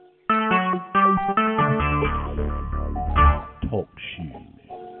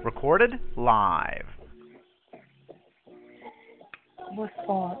recorded live. What's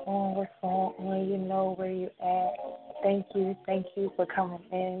going on? What's going on? You know where you at. Thank you for coming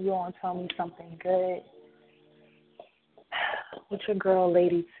in. You want to tell me something good? With your girl,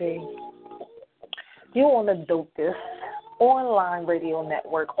 Lady T. You on the dopest online radio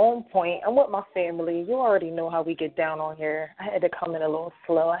network, on point. I'm with my family. You already know how we get down on here. I had to come in a little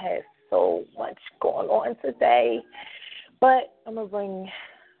slow. I had so much going on today. But I'm going to bring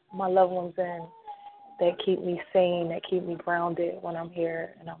my loved ones in that keep me sane, that keep me grounded when I'm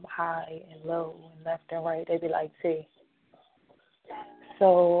here and I'm high and low and left and right. They be like, T.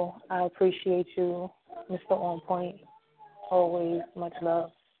 So I appreciate you, Mr. On Point. Always much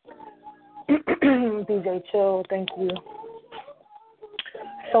love. DJ Chill, thank you.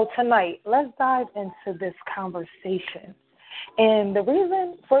 So tonight, let's dive into this conversation. And the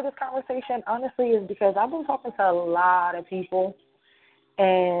reason for this conversation, honestly, is because I've been talking to a lot of people,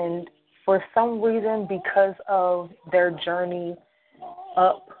 and for some reason, because of their journey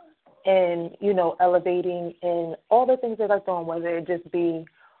up and, elevating and all the things that they're doing, whether it just be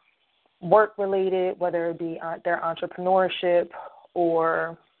work-related, whether it be their entrepreneurship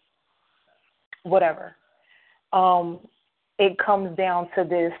or whatever, it comes down to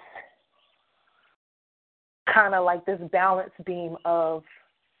this kind of like this balance beam of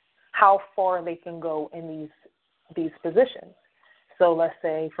how far they can go in these positions. So let's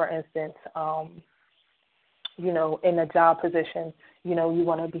say, for instance, in a job position, you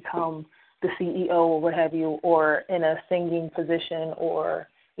want to become the CEO or what have you, or in a singing position or,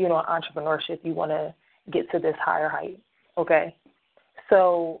 entrepreneurship, you want to get to this higher height, okay?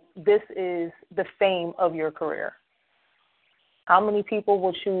 So this is the fame of your career. How many people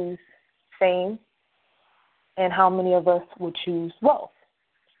will choose fame, and how many of us would choose wealth?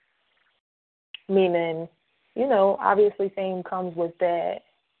 Meaning, obviously fame comes with that,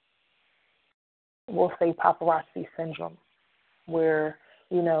 we'll say paparazzi syndrome, where,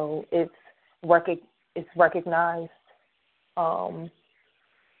 it's recognized,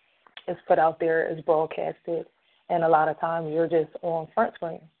 it's put out there, it's broadcasted, and a lot of times you're just on front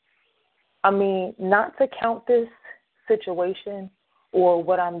screen. I mean, not to count this situation or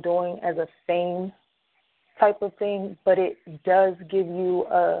what I'm doing as a fame type of thing, but it does give you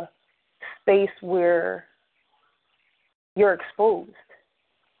a space where you're exposed.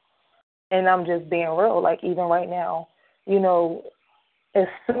 And I'm just being real, like even right now, as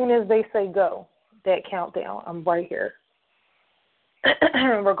soon as they say go, that countdown, I'm right here.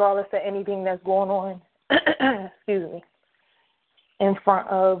 Regardless of anything that's going on, excuse me, in front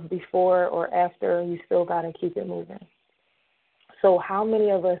of, before, or after, you still got to keep it moving. So how many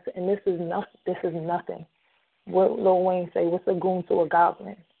of us, and this is nothing. What Lil Wayne say, what's a goon to a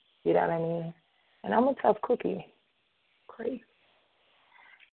goblin? You know what I mean? And I'm a tough cookie. Crazy.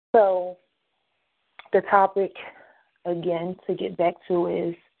 So the topic, again, to get back to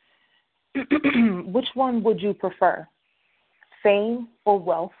is, which one would you prefer, fame or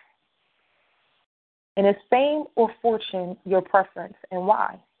wealth? And is fame or fortune your preference, and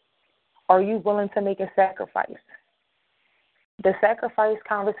why? Are you willing to make a sacrifice? The sacrifice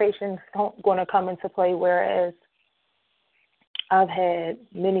conversations don't going to come into play, whereas I've had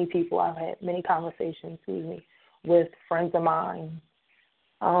many conversations, with friends of mine,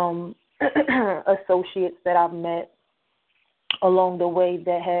 associates that I've met along the way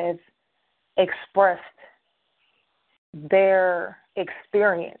that have expressed their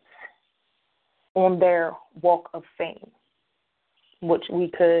experience on their walk of fame, which we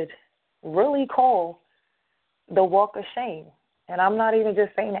could really call the walk of shame. And I'm not even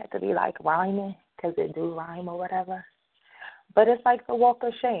just saying that to be like rhyming, because it do rhyme or whatever, but it's like the walk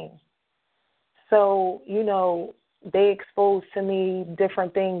of shame. So, they expose to me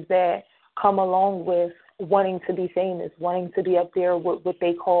different things that come along with wanting to be famous, wanting to be up there with what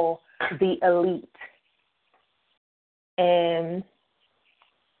they call the elite. And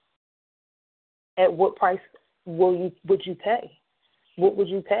at what price would you pay? What would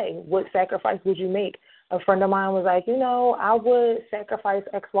you pay? What sacrifice would you make? A friend of mine was like, I would sacrifice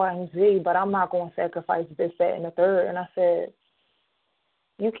X, Y, and Z, but I'm not going to sacrifice this, that, and the third. And I said,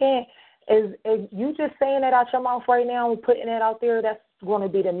 you can't. Is you just saying that out your mouth right now and putting that out there, that's going to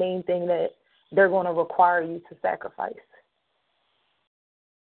be the main thing that they're going to require you to sacrifice.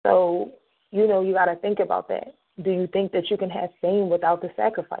 So, you got to think about that. Do you think that you can have fame without the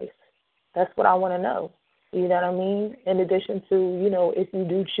sacrifice? That's what I want to know. You know what I mean? In addition to, if you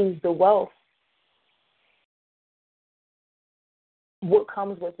do choose the wealth, what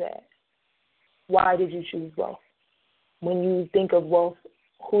comes with that? Why did you choose wealth? When you think of wealth,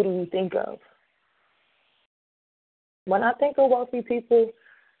 who do you think of? When I think of wealthy people,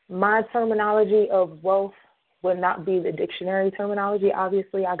 my terminology of wealth would not be the dictionary terminology.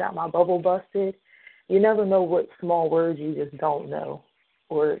 Obviously, I got my bubble busted. You never know what small words you just don't know,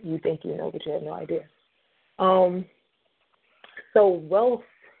 or you think you know, but you have no idea. So wealth,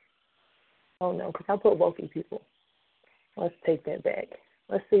 oh no, because I put wealthy people. Let's take that back.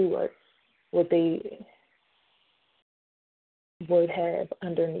 Let's see what they would have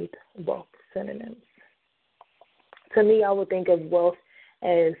underneath wealth synonyms. To me, I would think of wealth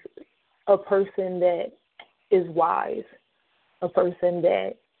as a person that is wise, a person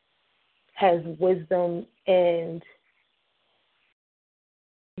that has wisdom and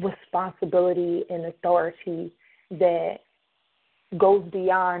responsibility and authority that goes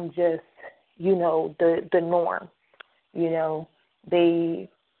beyond just, the norm. They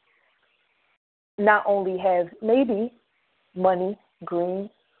not only have maybe money, green,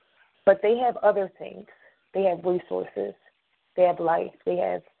 but they have other things. They have resources. They have life. They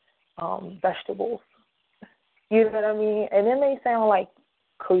have vegetables. You know what I mean? And it may sound like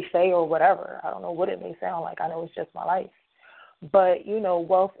cliche or whatever. I don't know what it may sound like. I know it's just my life. But,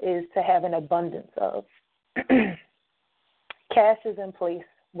 wealth is to have an abundance of. Cash is in place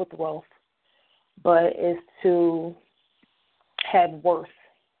with wealth, but it's to have worth,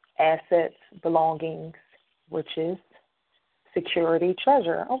 assets, belongings, riches, security,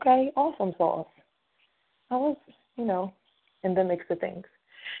 treasure. Okay, awesome sauce. I was, in the mix of things.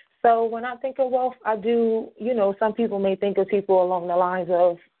 So when I think of wealth, I do, some people may think of people along the lines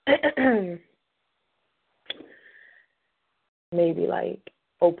of maybe like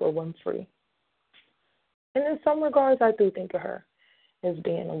Oprah Winfrey. And in some regards, I do think of her as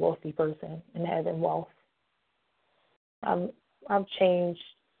being a wealthy person and having wealth. I've changed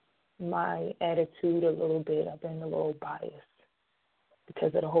my attitude a little bit. I've been a little biased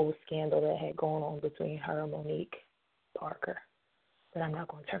because of the whole scandal that had gone on between her and Monique Parker. But I'm not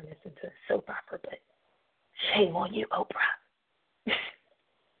going to turn this into a soap opera, but shame on you, Oprah.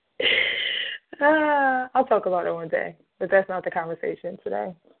 I'll talk about it one day, but that's not the conversation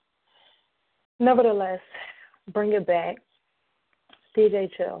today. Nevertheless, bring it back. DJ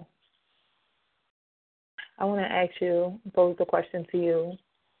Chill. I want to ask you, pose the question to you,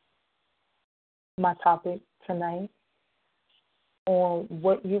 my topic tonight, on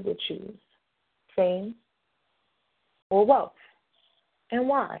what you would choose, fame or wealth, and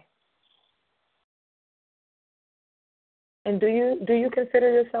why? And do you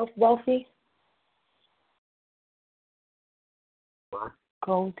consider yourself wealthy? What?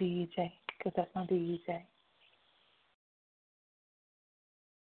 Go DJ, because that's my DJ.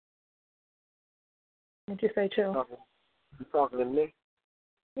 What'd you say, Chill? You talking to me?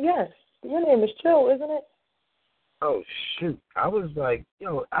 Yes. Your name is Chill, isn't it? Oh, shoot. I was like,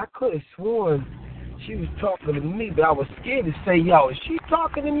 I could have sworn she was talking to me, but I was scared to say, is she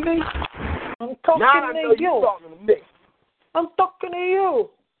talking to me? I'm talking now I to know you. You're talking to me. I'm talking to you.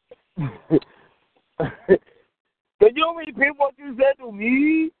 Can you repeat what you said to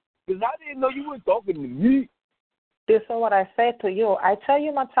me? Because I didn't know you were talking to me. This is what I said to you. I tell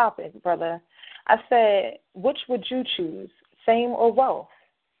you my topic, brother. I said, which would you choose, fame or wealth?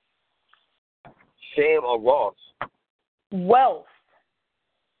 Shame or loss? Wealth.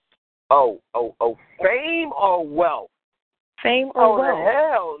 Oh, fame or wealth? Fame or wealth?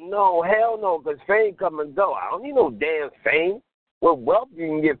 Hell no, because fame come and go. I don't need no damn fame. With wealth, you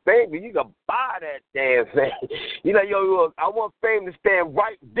can get fame, but you can buy that damn fame. I want fame to stand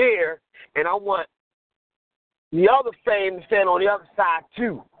right there, and I want the other fame to stand on the other side,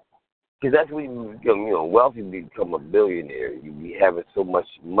 too. Because that's when you become, wealthy, you become a billionaire. You be having so much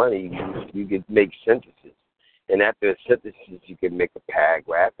money, you can make sentences. And after a synthesis, you can make a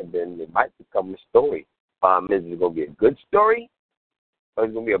paragraph, and then it might become a story. Is it going to be a good story, or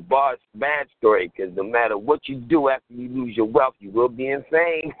it's going to be a bad story? Because no matter what you do after you lose your wealth, you will be in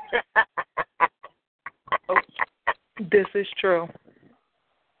fame. This is true.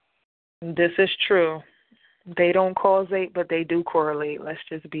 This is true. They don't causate, but they do correlate. Let's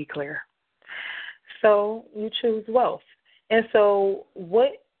just be clear. So you choose wealth. And so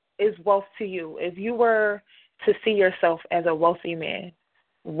what is wealth to you? If you were to see yourself as a wealthy man,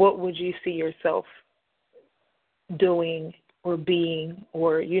 what would you see yourself doing or being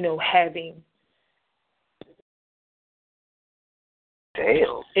or, having?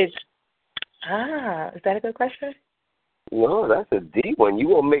 Damn. Is that a good question? No, that's a deep one. You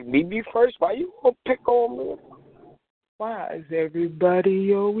gonna make me be first? Why you gonna pick on me? Why is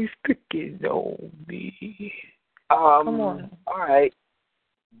everybody always picking on me? Come on. All right.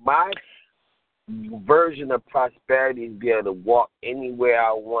 My version of prosperity is be able to walk anywhere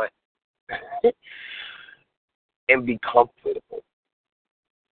I want and be comfortable.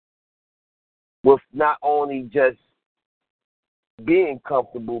 with not only just being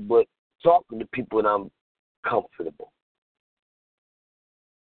comfortable, but talking to people that I'm comfortable.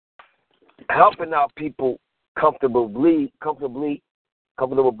 Helping out people comfortably, I don't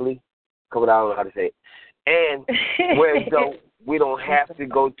know how to say it. And where we don't have to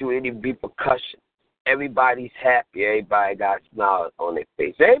go through any repercussions. Everybody's happy. Everybody got smiles on their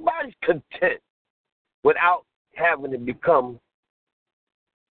face. Everybody's content without having to become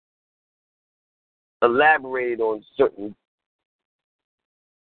elaborated on certain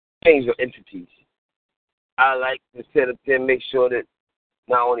things or entities. I like to sit up there and make sure that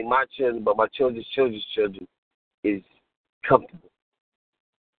not only my children, but my children's children's children is comfortable.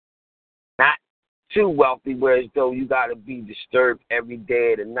 Not too wealthy, where as though you got to be disturbed every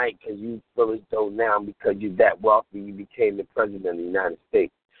day of the night because you feel as though now because you're that wealthy, you became the president of the United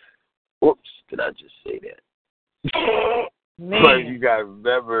States. Oops, did I just say that? But you got to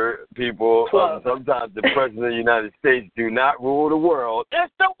remember, people, sometimes the president of the United States do not rule the world.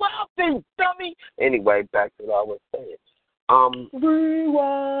 It's the wealthy, dummy. Anyway, back to what I was saying.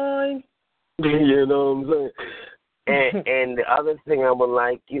 Rewind. You know what I'm saying? And the other thing I would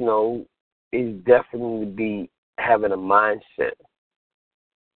like, is definitely be having a mindset.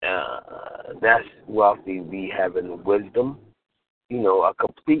 That's wealthy, be having wisdom, a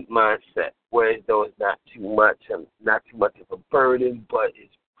complete mindset, whereas though it's not too much of a burden, but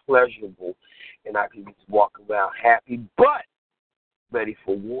it's pleasurable, and I can just walk around happy, but ready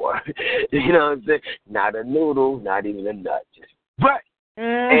for war. You know what I'm saying? Not a noodle, not even a nut, just right.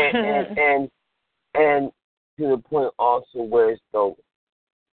 And to the point also where it's though,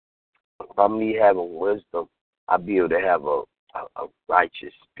 by me having wisdom, I'll be able to have a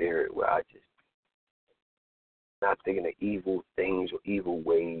righteous spirit where I just not thinking of evil things or evil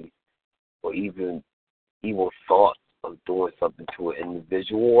ways or even evil thoughts of doing something to an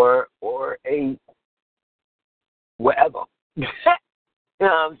individual or a whatever. You know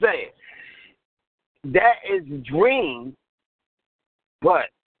what I'm saying? That is a dream, but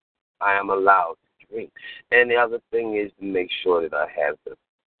I am allowed to dream. And the other thing is to make sure that I have the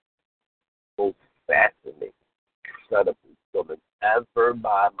most fascinating, incredible woman ever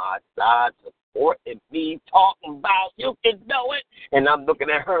by my side, supporting me, talking about you can do it. And I'm looking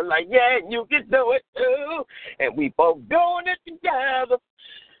at her like, yeah, you can do it too. And we both doing it together.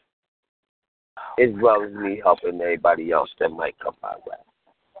 As well as me helping everybody else that might come my way.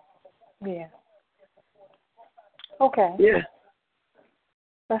 Yeah. Okay. Yeah.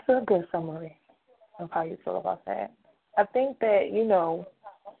 That's a good summary of how you feel about that. I think that,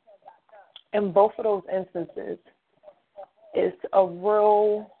 in both of those instances, it's a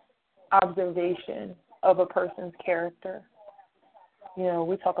real observation of a person's character.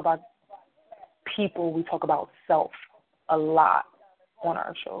 We talk about people, we talk about self a lot on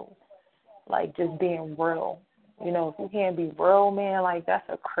our show. Like just being real. If you can't be real, man, like that's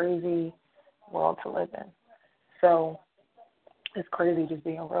a crazy world to live in. So it's crazy just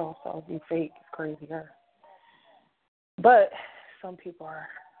being real. So if you fake, it's crazier. But some people are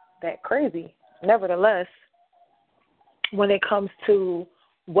that crazy. Nevertheless, when it comes to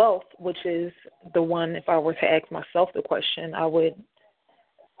wealth, which is the one, if I were to ask myself the question, I would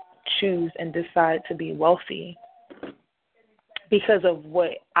choose and decide to be wealthy because of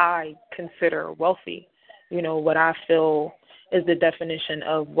what I consider wealthy, what I feel is the definition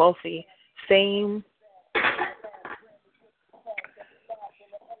of wealthy. Fame,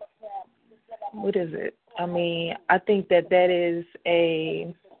 what is it? I think that is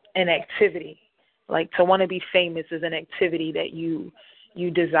an activity. Like to want to be famous is an activity that you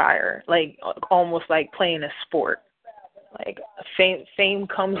desire, like almost like playing a sport. Like fame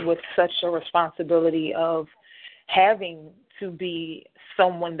comes with such a responsibility of having to be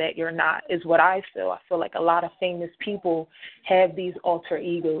someone that you're not, is what I feel. I feel like a lot of famous people have these alter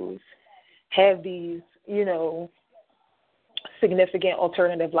egos, have these, significant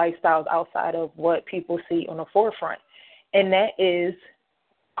alternative lifestyles outside of what people see on the forefront. And that is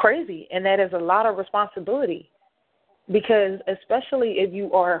crazy, and that is a lot of responsibility, because especially if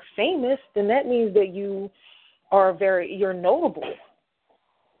you are famous, then that means that you're notable.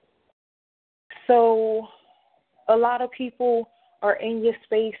 So a lot of people are in your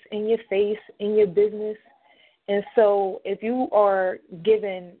space, in your face, in your business, and so if you are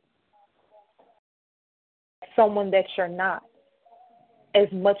given someone that you're not, as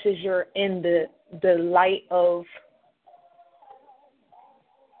much as you're in the light of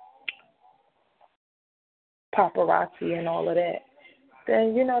paparazzi and all of that,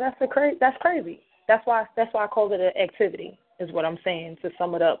 then that's crazy. That's why I call it an activity, is what I'm saying, to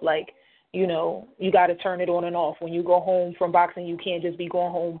sum it up. Like You know, you got to turn it on and off. When you go home from boxing, you can't just be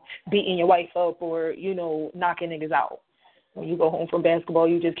going home beating your wife up or, you know, knocking niggas out. When you go home from basketball,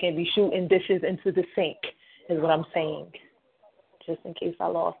 you just can't be shooting dishes into the sink, is what I'm saying. Just in case I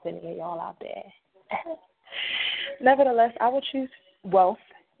lost any of y'all out there. Nevertheless, I would choose wealth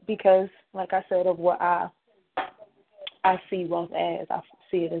because, like I said, of what I see wealth as. I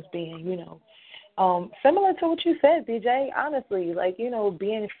see it as being, you know, similar to what you said, DJ, honestly, like, you know,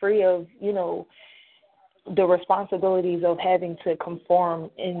 being free of, you know, the responsibilities of having to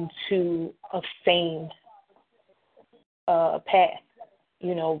conform into a fame path.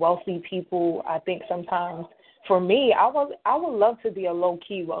 You know, wealthy people, I think sometimes, for me, I would love to be a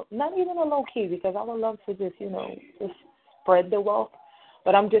low-key wealth. Not even a low-key, because I would love to just, you know, just spread the wealth.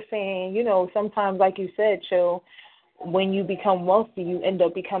 But I'm just saying, you know, sometimes, like you said, Chill, when you become wealthy, you end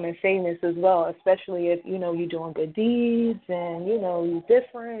up becoming famous as well, especially if, you know, you're doing good deeds and, you know, you're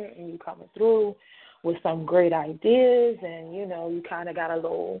different and you're coming through with some great ideas and, you know, you kind of got a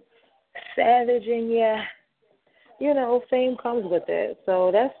little savage in you. You know, fame comes with it.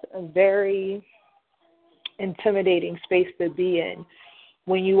 So that's a very intimidating space to be in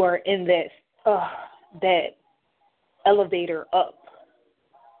when you are in that elevator up.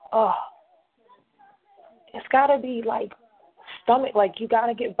 It's got to be like stomach, like you got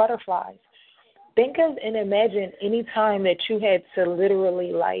to get butterflies. Think of and imagine any time that you had to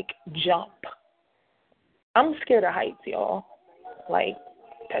literally like jump. I'm scared of heights, y'all. Like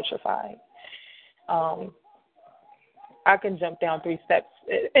petrified. I can jump down 3 steps.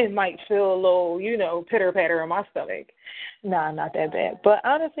 It might feel a little, you know, pitter-patter in my stomach. Nah, not that bad. But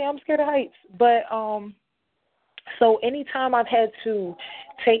honestly, I'm scared of heights. But so anytime I've had to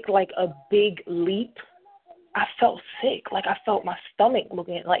take like a big leap, I felt sick. Like I felt my stomach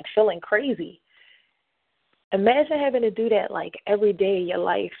feeling crazy. Imagine having to do that like every day of your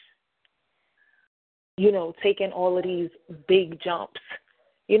life. You know, taking all of these big jumps.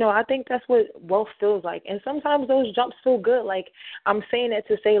 You know, I think that's what wealth feels like. And sometimes those jumps feel good. Like, I'm saying that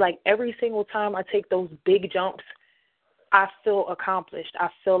to say, like, every single time I take those big jumps, I feel accomplished. I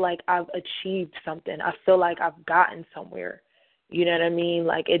feel like I've achieved something. I feel like I've gotten somewhere. You know what I mean?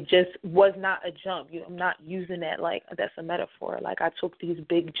 Like, it just was not a jump. I'm not using that like that's a metaphor. Like, I took these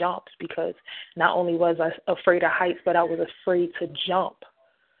big jumps because not only was I afraid of heights, but I was afraid to jump.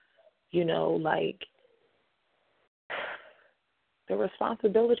 You know, like, the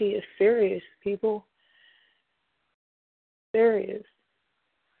responsibility is serious, people. Serious.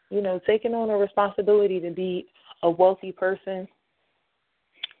 You know, taking on a responsibility to be a wealthy person,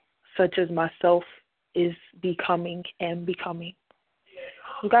 such as myself, is becoming.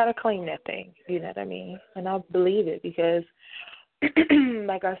 You got to claim that thing, you know what I mean? And I believe it because,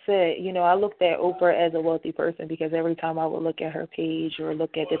 like I said, you know, I looked at Oprah as a wealthy person because every time I would look at her page or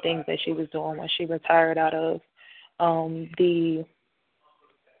look at the things that she was doing when she retired out of the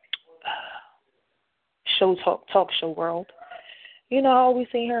talk show world. You know, I always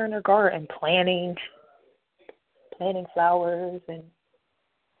see her in her garden planting flowers and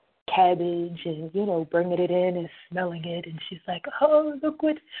cabbage and, you know, bringing it in and smelling it. And she's like, oh, look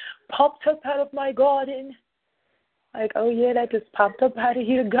what popped up out of my garden. Like, oh, yeah, that just popped up out of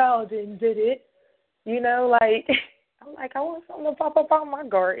your garden, did it? You know, like, I'm like, I want something to pop up out of my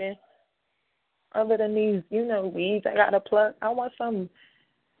garden. Other than these, you know, weeds I got to pluck. I want some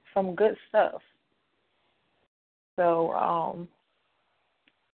good stuff. So, I'm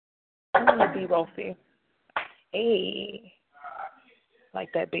going to be wealthy. Hey, like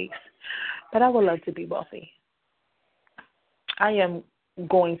that bass. But I would love to be wealthy. I am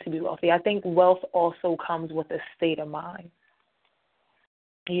going to be wealthy. I think wealth also comes with a state of mind.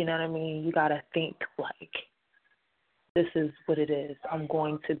 You know what I mean? You got to think like, this is what it is. I'm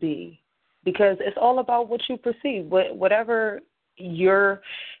going to be. Because it's all about what you perceive. Whatever your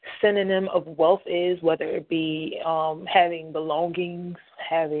synonym of wealth is, whether it be having belongings,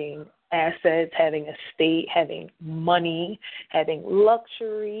 having assets, having estate, having money, having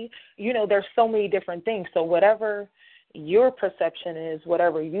luxury, you know, there's so many different things. So whatever your perception is,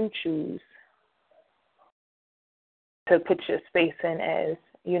 whatever you choose to put your space in as,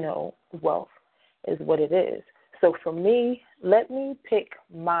 you know, wealth is what it is. So for me, let me pick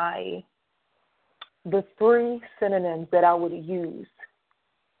the 3 synonyms that I would use.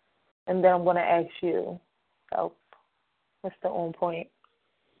 And then I'm going to ask you, Mr. On Point,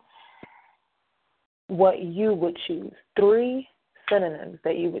 what you would choose. 3 synonyms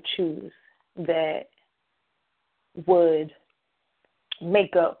that you would choose that would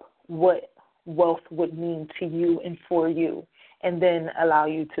make up what wealth would mean to you and for you, and then allow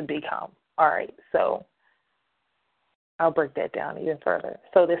you to become. All right, so I'll break that down even further.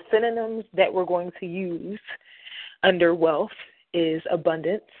 So the synonyms that we're going to use under wealth is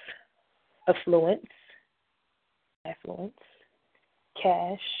abundance, affluence,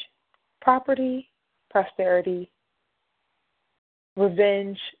 cash, property, prosperity,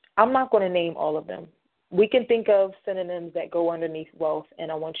 revenge. I'm not going to name all of them. We can think of synonyms that go underneath wealth,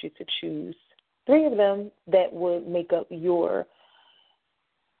 and I want you to choose 3 of them that would make up your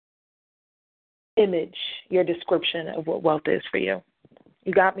image, your description of what wealth is for you.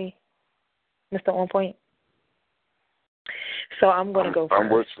 You got me, Mr. On Point? So I'm going to go first. I'm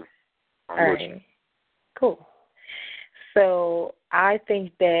with you. All right. Cool. So I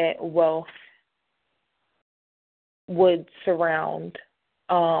think that wealth would surround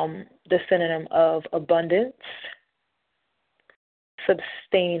the synonym of abundance, no,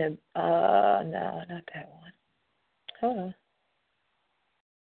 not that one. Hold on.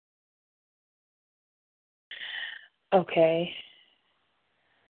 Okay.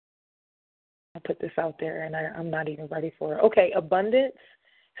 I put this out there, and I'm not even ready for it. Okay, abundance,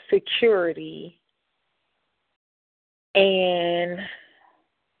 security, and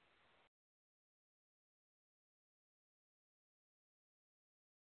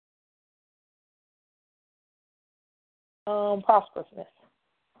prosperousness.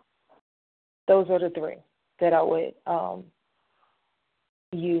 Those are the 3 that I would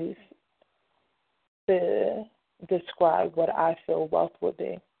use to describe what I feel wealth would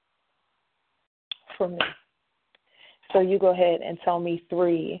be for me. So you go ahead and tell me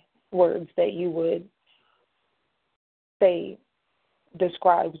 3 words that you would say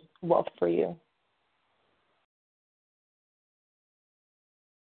describes wealth for you.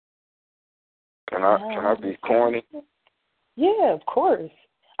 Can I be corny? Yeah, of course.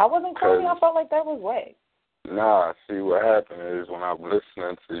 I wasn't corny. I felt like that was way. Nah, see, what happened is when I'm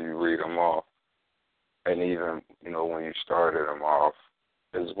listening to you read them off, and even, when you started them off,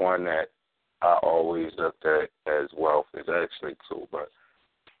 is one that I always looked at as wealth. Is actually 2, but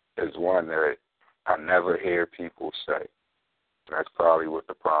it's one that I never hear people say. That's probably what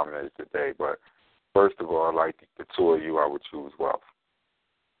the problem is today. But first of all, like the 2 of you, I would choose wealth.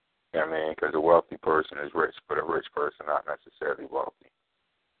 You know what I mean? Because a wealthy person is rich, but a rich person not necessarily wealthy.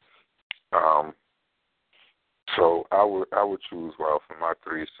 So I would choose wealth, and my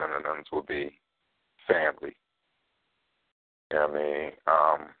 3 synonyms would be family. You know what I mean?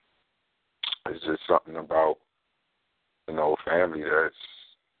 It's just something about, family that's,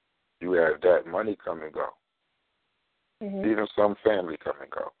 you have that money come and go. Mm-hmm. Even some family come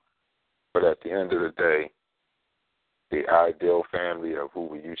and go. But at the end of the day, the ideal family of who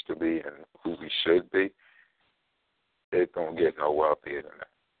we used to be and who we should be, it don't get no wealthier than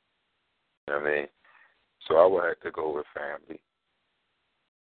that. You know what I mean? So I would have to go with family.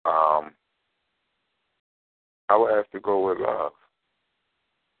 I would have to go with love.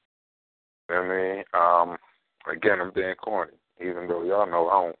 You know what I mean? Again, I'm being corny, even though y'all know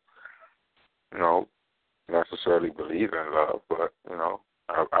I don't, necessarily believe in love, but,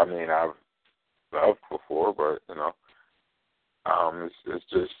 I've loved before, but, it's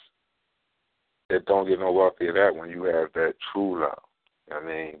just, it don't get no wealthier than that when you have that true love. You know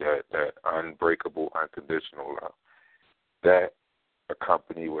what I mean? That unbreakable, unconditional love. That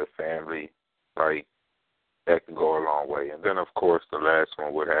accompanied with family, like, that can go a long way. And then, of course, the last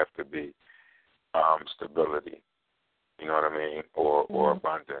one would have to be stability. You know what I mean? Or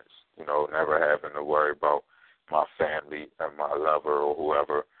abundance. Never having to worry about my family and my lover or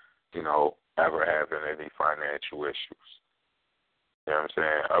whoever, ever having any financial issues. You know what I'm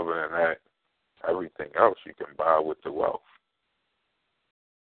saying? Other than that, everything else you can buy with the wealth.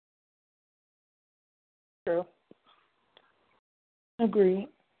 True. Agreed.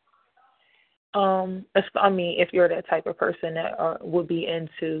 If you're that type of person that would be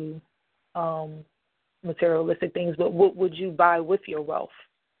into materialistic things, but what would you buy with your wealth?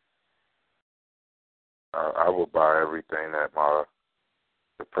 I would buy everything that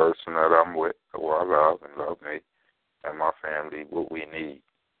the person that I'm with, who I love and love me, and my family, what we need.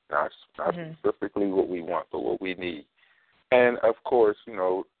 Not specifically what we want, but what we need. And, of course,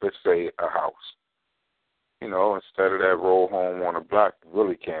 let's say a house. Instead of that roll home on a block, you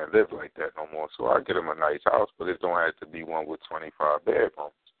really can't live like that no more. So I get them a nice house, but it don't have to be one with 25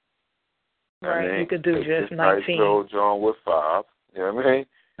 bedrooms. Right, you could do just 19. Nice little joint with 5. You know what I mean?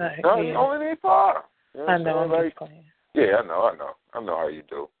 No, you only need 5. You know I know, I'm just playing. Yeah, I know how you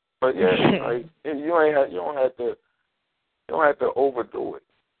do. But yeah, you don't have to overdo it.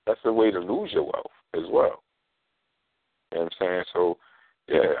 That's the way to lose your wealth as well. You know what I'm saying? So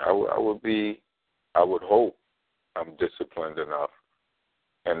yeah, I would hope I'm disciplined enough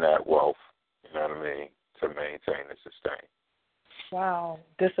in that wealth, you know what I mean, to maintain and sustain. Wow,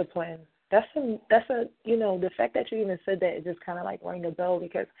 discipline. That's a the fact that you even said that, it just kind of like rang a bell,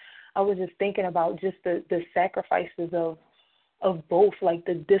 because I was just thinking about just the sacrifices of both, like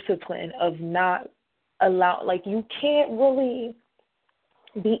the discipline of not like you can't really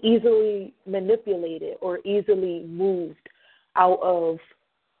be easily manipulated or easily moved out of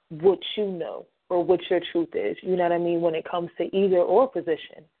what you know or what your truth is. You know what I mean? When it comes to either or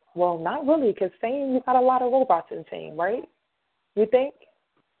position. Well, not really, because fame, you got a lot of robots in fame, right? You think?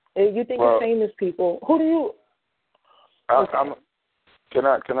 You think well, of famous people. Who do you? Okay. Can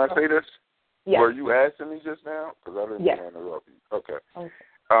I say this? Yes. Were you asking me just now? Because I didn't Yes. want to interrupt you. Okay.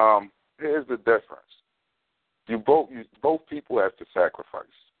 Okay. Here's the difference. Both people have to sacrifice.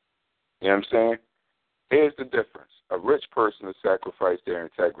 You know what I'm saying? Here's the difference. A rich person will sacrifice their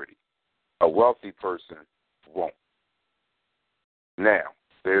integrity. A wealthy person won't. Now,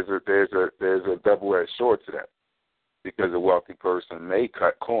 there's a double-edged sword to that, because a wealthy person may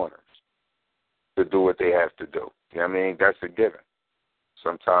cut corners to do what they have to do. You know what I mean? That's a given.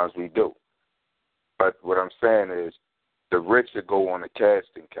 Sometimes we do. But what I'm saying is, the rich will go on the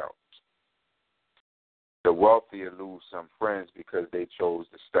casting couch. The wealthy will lose some friends because they chose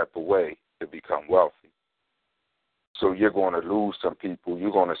to step away to become wealthy. So you're going to lose some people.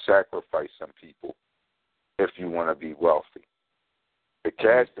 You're going to sacrifice some people if you want to be wealthy. The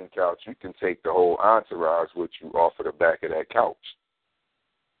casting couch, you can take the whole entourage with you off of the back of that couch.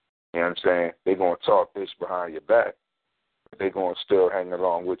 You know what I'm saying? They're going to talk this behind your back, but they're going to still hang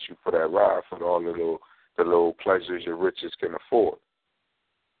along with you for that ride, for all the little pleasures your riches can afford.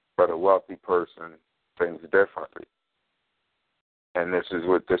 But a wealthy person thinks differently. And this is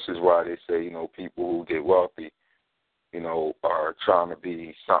why they say, people who get wealthy, are trying to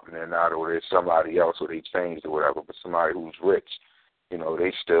be something they're not, or they're somebody else, or they changed or whatever. But somebody who's rich,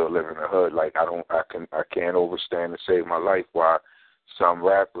 they still live in the hood. Like I can't overstand to save my life why some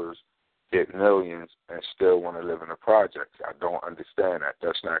rappers get millions and still want to live in the projects. I don't understand that.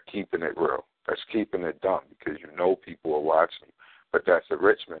 That's not keeping it real. That's keeping it dumb, because people are watching you. But that's a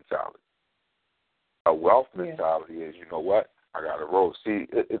rich mentality. A wealth mentality is, you know what? I got to roll. See,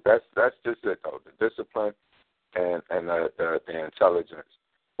 that's just it, though. The discipline and the intelligence,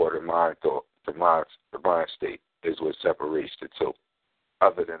 or the mind thought, the mind state is what separates the two,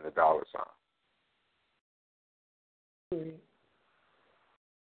 other than the dollar sign.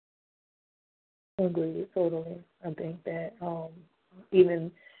 Agreed, totally. I think that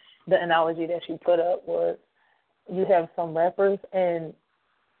even the analogy that you put up was, you have some rappers and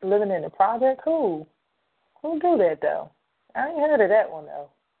living in the project. Who do that though? I ain't heard of that one though.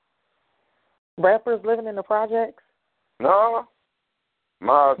 Rappers living in the projects? No,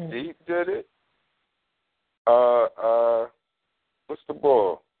 Mobb Deep did it. What's the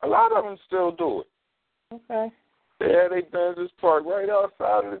ball? A lot of them still do it. Okay. Yeah, they business park right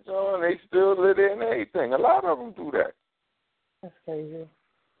outside of the joint. They still live there and everything. A lot of them do that. That's crazy.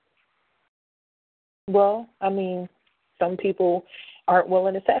 Well, I mean, some people aren't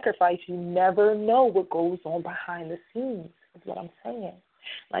willing to sacrifice. You never know what goes on behind the scenes, is what I'm saying.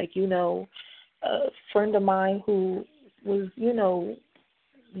 Like, a friend of mine who was,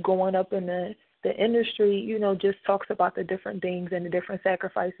 going up in the industry, just talks about the different things and the different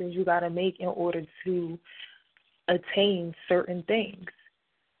sacrifices you got to make in order to attain certain things,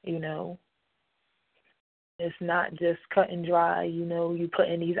 It's not just cut and dry, you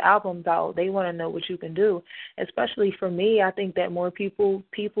putting these albums out. They want to know what you can do. Especially for me, I think that more people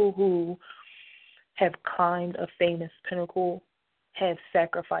who have climbed a famous pinnacle have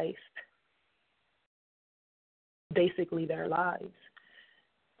sacrificed basically their lives.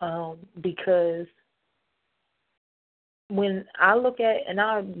 Because when I look at, and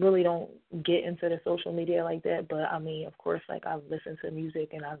I really don't get into the social media like that, but I mean, of course, like I listen to music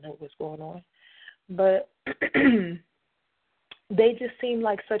and I know what's going on. But they just seem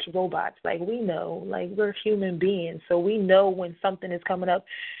like such robots. Like, we know, like, we're human beings, so we know when something is coming up.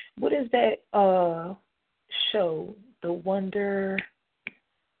 What is that show? Small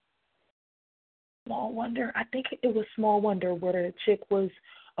Wonder? I think it was Small Wonder, where the chick was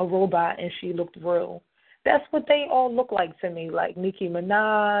a robot and she looked real. That's what they all look like to me, like Nicki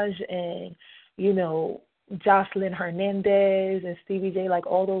Minaj and, Jocelyn Hernandez and Stevie J, like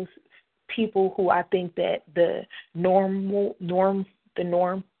all those people who I think that the norm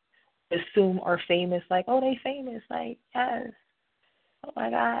assume are famous. Like, oh, they famous. Like, yes. Oh my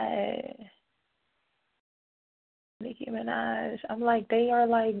God. Nicki Minaj. I'm like, they are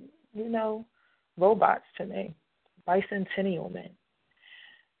like, robots to me. Bicentennial men.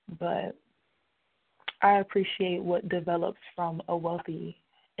 But I appreciate what develops from a wealthy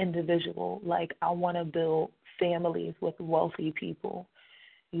individual. Like, I want to build families with wealthy people,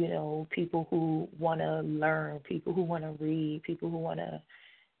 you know, people who want to learn, people who want to read, people who want to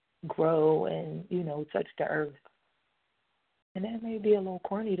grow and, you know, touch the earth. And that may be a little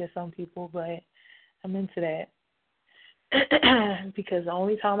corny to some people, but I'm into that. Because the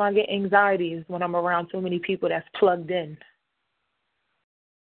only time I get anxiety is when I'm around too many people that's plugged in.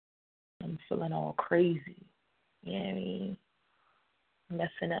 I'm feeling all crazy. You know what I mean?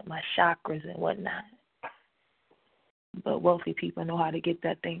 Messing up my chakras and whatnot. But wealthy people know how to get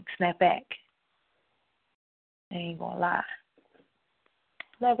that thing snap back. I ain't gonna lie.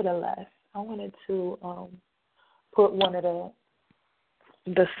 Nevertheless, I wanted to put one of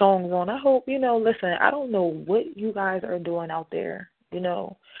the songs on. I hope, you know, listen, I don't know what you guys are doing out there. You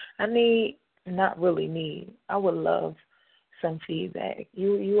know, I would love some feedback.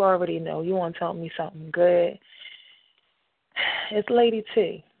 You already know. You want to tell me something good. It's Lady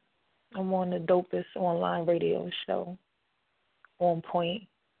T. I'm on the dopest online radio show, On Point.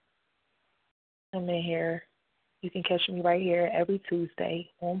 I'm in here. You can catch me right here every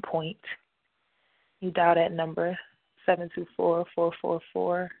Tuesday, On Point. You dial that number,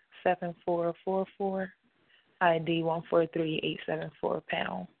 724-444-7444, ID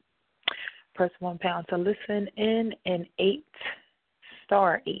 143874#. Press 1 pound to listen in, and *8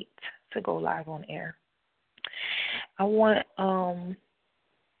 to go live on air. I want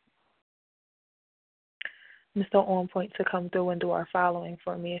Mr. On Point to come through and do our following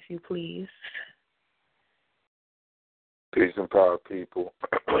for me, if you please. Peace and power, people.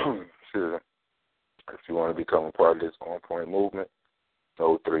 Sure. If you want to become a part of this On Point movement,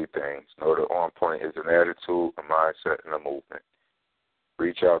 know 3 things. Know that On Point is an attitude, a mindset, and a movement.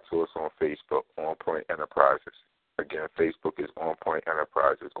 Reach out to us on Facebook, On Point Enterprises. Again, Facebook is On Point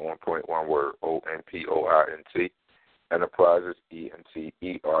Enterprises. On Point, one word, ONPOINT. Enterprises,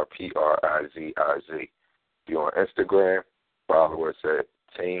 ENTERPRIZIZ. If you're on Instagram, follow us at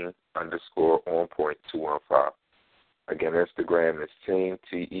 @team_OnPoint215. Again, Instagram is team,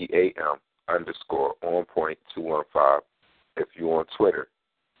 TEAM_OnPoint215. If you're on Twitter,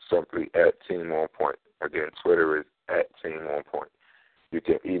 simply @TeamOnPoint. Again, Twitter is @TeamOnPoint. You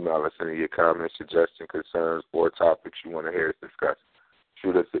can email us any of your comments, suggestions, concerns, or topics you want to hear us discuss.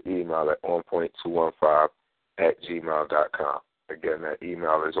 Shoot us an email at onpoint215@gmail.com. Again, that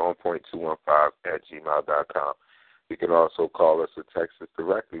email is onpoint215@gmail.com. You can also call us or text us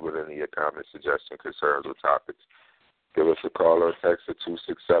directly with any of your comments, suggestions, concerns, or topics. Give us a call or text at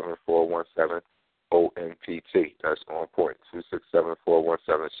 267-417-ONPT. That's On Point,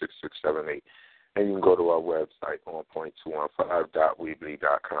 267-417-6678. And you can go to our website,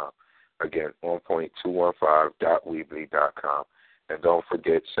 onpoint215.weebly.com. Again, onpoint215.weebly.com. And don't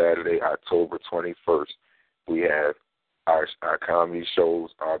forget, Saturday, October 21st, we have our comedy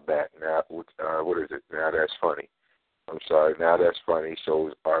shows are back. Now, what is it? Now That's Funny. I'm sorry, Now That's Funny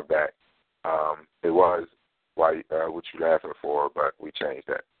shows are back. It was What You Laughing For, but we changed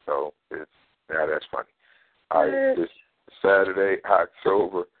that. So it's Now That's Funny. All right, this Saturday,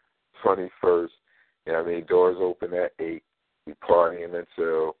 October 21st, you know what I mean, doors open at 8. We partying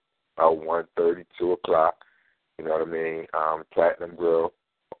until about 1:30, 2 o'clock. You know what I mean? Platinum Grill,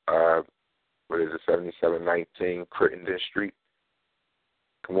 7719 Crittenden Street.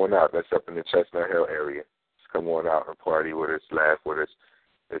 Come on out. That's up in the Chestnut Hill area. Just come on out and party with us, laugh with us.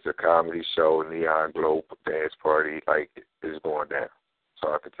 It's a comedy show, neon globe dance party. Like, it's going down.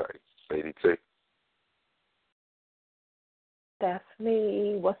 So I can tell you. Lady T. That's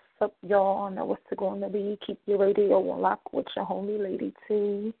me. What's up, y'all? Know what's it going to be. Keep your radio on lock with your homie, Lady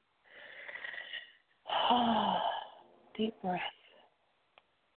T. Deep breath.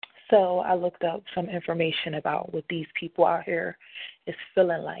 So I looked up some information about what these people out here is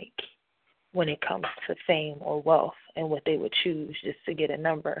feeling like when it comes to fame or wealth and what they would choose just to get a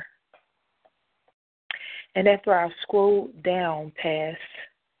number. And after I scrolled down past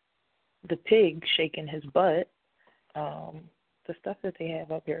the pig shaking his butt, the stuff that they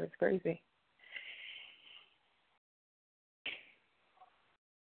have up here is crazy.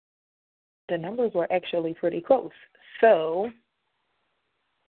 The numbers were actually pretty close. So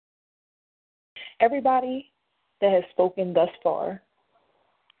everybody that has spoken thus far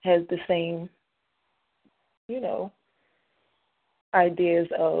has the same, ideas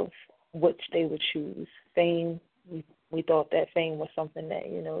of which they would choose. Fame, we thought that fame was something that,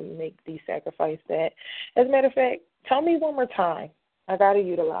 you make these sacrifices that. As a matter of fact, tell me one more time. I got to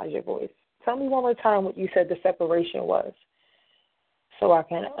utilize your voice. Tell me one more time what you said the separation was so I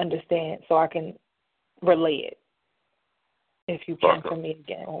can understand, so I can relay it. If you can for me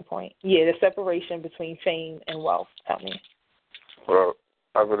again, On Point. Yeah, the separation between fame and wealth. Tell me. Well,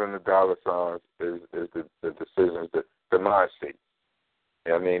 other than the dollar signs, is the decisions, the mindset.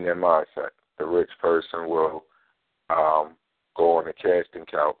 I mean, their mindset. The rich person will go on the casting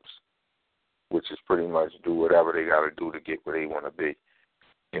couch, which is pretty much do whatever they got to do to get where they want to be.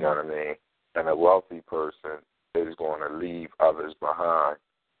 You know what I mean? And a wealthy person is going to leave others behind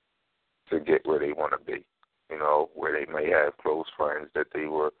to get where they want to be. You know, where they may have close friends that they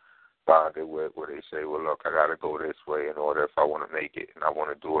were bonded with, where they say, well, look, I got to go this way in order if I want to make it, and I want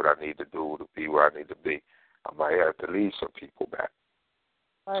to do what I need to do to be where I need to be. I might have to leave some people back.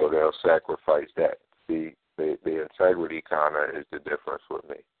 Right. So they'll sacrifice that. The integrity kind of is the difference with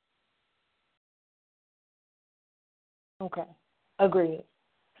me. Okay, agreed.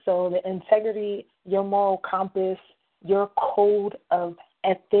 So the integrity, your moral compass, your code of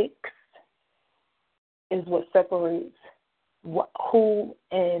ethics is what separates who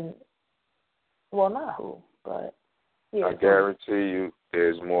and, well, not who, but yeah. I guarantee you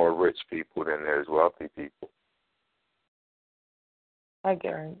there's more rich people than there's wealthy people. I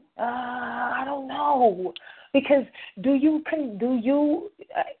guarantee. I don't know, because did you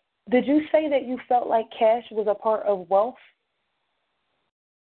say that you felt like cash was a part of wealth?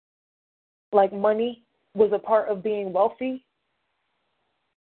 Like money was a part of being wealthy?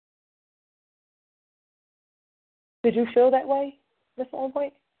 Did you feel that way? That's the only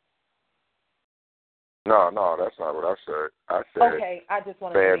point? No, that's not what I said. I said okay, I just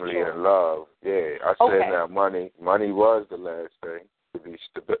want family to and love. Yeah, I said now money was the last thing to be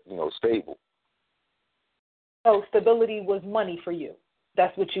stable. Oh, stability was money for you.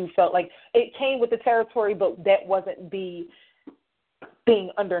 That's what you felt like. It came with the territory, but that wasn't the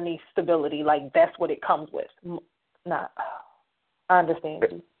thing underneath stability. Like, that's what it comes with. Not. I understand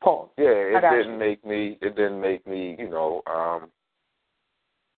you. Pause. Yeah, it didn't make me, it didn't make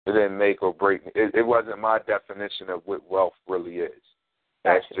or break me. It wasn't my definition of what wealth really is.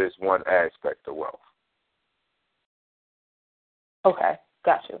 That's just one aspect of wealth. Okay,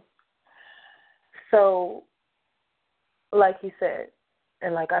 got you. So, like you said,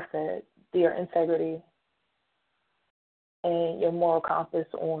 and like I said, your integrity and your moral compass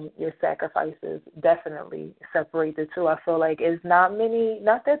on your sacrifices definitely separate the two. I feel like it's not many,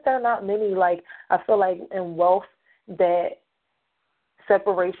 not that there are not many, like I feel like in wealth that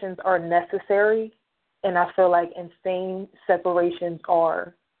separations are necessary, and I feel like in fame separations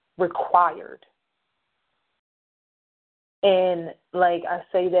are required. And like I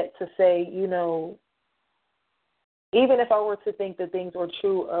say that to say, even if I were to think that things were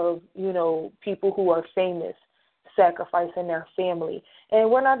true of, people who are famous sacrificing their family. And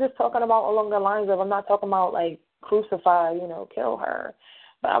we're not just talking about along the lines of, I'm not talking about like crucify, kill her.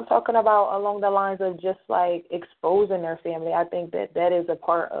 But I'm talking about along the lines of just like exposing their family. I think that is a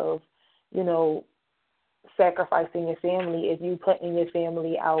part of, sacrificing your family. If you putting your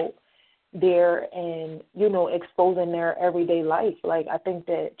family out there and, exposing their everyday life. Like, I think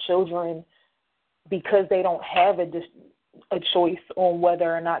that children, because they don't have a choice on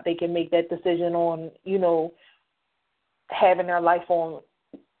whether or not they can make that decision on, having their life on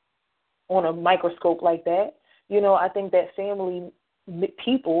a microscope like that, I think that family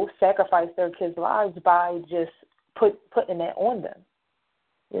people sacrifice their kids' lives by just putting that on them,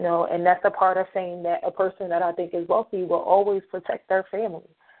 and that's a part of saying that a person that I think is wealthy will always protect their family.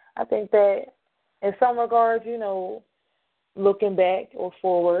 I think that in some regards, looking back or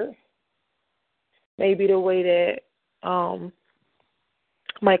forward, maybe the way that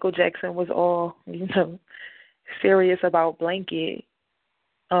Michael Jackson was all, serious about Blanket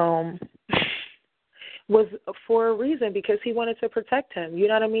was for a reason, because he wanted to protect him. You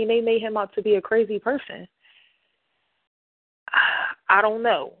know what I mean? They made him out to be a crazy person. I don't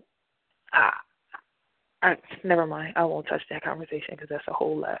know. Never mind. I won't touch that conversation because that's a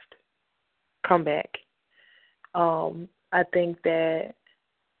whole left. Come back. I think that,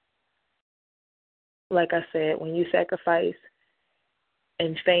 like I said, when you sacrifice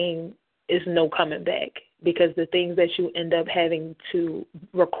and fame, is no coming back, because the things that you end up having to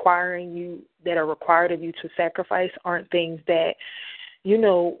that are required of you to sacrifice aren't things that,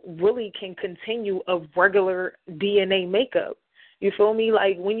 really can continue a regular DNA makeup. You feel me?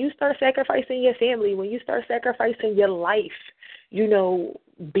 Like, when you start sacrificing your family, when you start sacrificing your life,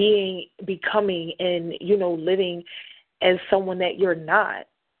 becoming and, living as someone that you're not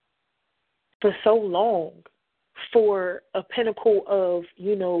for so long, for a pinnacle of,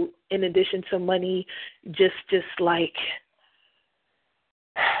 in addition to money, just like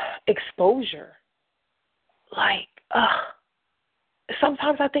exposure. Like,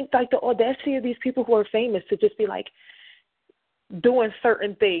 sometimes I think like the audacity of these people who are famous to just be like doing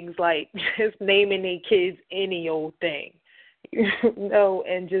certain things, like just naming their kids any old thing. you know,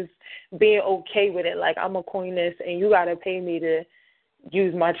 and just being okay with it. Like, I'm a queeness, and you got to pay me to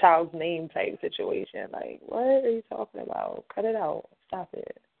use my child's name type situation. Like, what are you talking about? Cut it out. Stop it.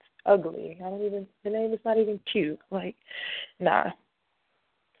 It's ugly. The name is not even cute. Like, nah.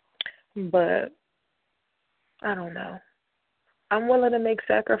 But I don't know. I'm willing to make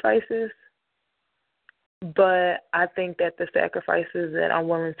sacrifices, but I think that the sacrifices that I'm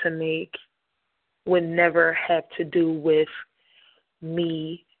willing to make would never have to do with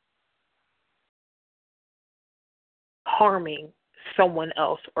me harming someone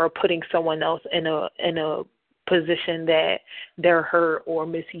else or putting someone else in a position that they're hurt or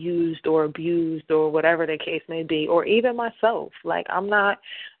misused or abused or whatever the case may be, or even myself. Like,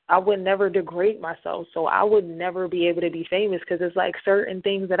 I would never degrade myself, so I would never be able to be famous because it's like certain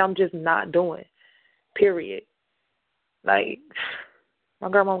things that I'm just not doing, period. Like, my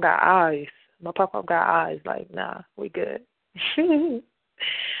grandma got eyes. My papa got eyes. Like, nah, we good. I'm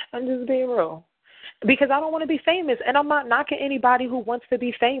just being real. Because I don't want to be famous, and I'm not knocking anybody who wants to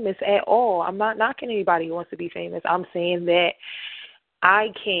be famous at all. I'm not knocking anybody who wants to be famous. I'm saying that I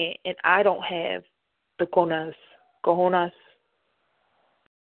can't and I don't have the cojones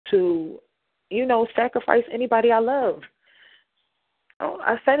to, you know, sacrifice anybody I love. Oh,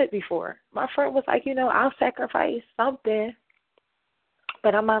 I said it before. My friend was like, you know, I'll sacrifice something,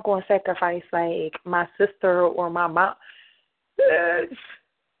 but I'm not going to sacrifice, like, my sister or my mom.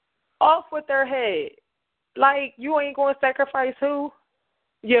 Off with their head. Like, you ain't going to sacrifice who?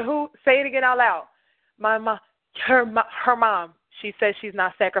 Yeah, who? Say it again out loud. My mom, her mom. She says she's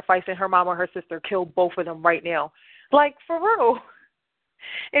not sacrificing her mom or her sister. Kill both of them right now. Like, for real.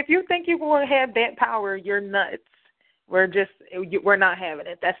 If you think you're going to have that power, you're nuts. We're not having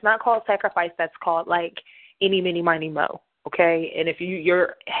it. That's not called sacrifice. That's called, like, eeny, meeny, miny, mo. Okay? And if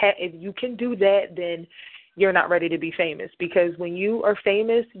you can do that, then you're not ready to be famous, because when you are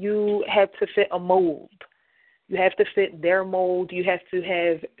famous, you have to fit a mold. You have to fit their mold. You have to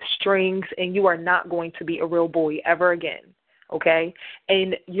have strings, and you are not going to be a real boy ever again, okay?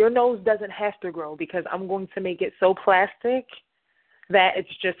 And your nose doesn't have to grow, because I'm going to make it so plastic that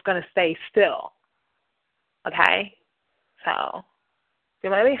it's just going to stay still, okay? So if you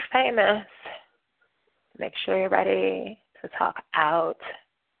want to be famous, make sure you're ready to talk out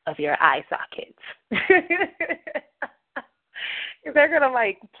of your eye sockets. They're going to,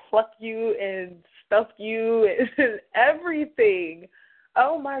 like, pluck you and stuff you and everything.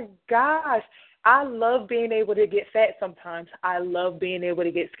 Oh, my gosh. I love being able to get fat sometimes. I love being able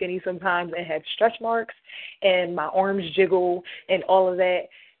to get skinny sometimes and have stretch marks and my arms jiggle and all of that,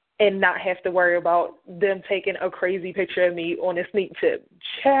 and not have to worry about them taking a crazy picture of me on a sneak tip.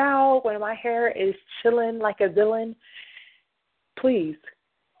 Child, when my hair is chilling like a villain, please.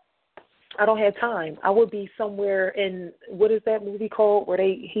 I don't have time. I would be somewhere in, what is that movie called, where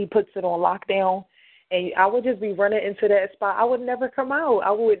he puts it on lockdown, and I would just be running into that spot. I would never come out.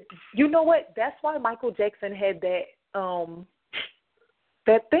 You know what? That's why Michael Jackson had that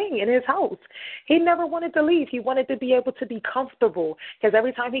thing in his house. He never wanted to leave. He wanted to be able to be comfortable, because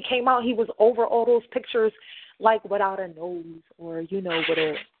every time he came out, he was over all those pictures, like, without a nose or, you know, with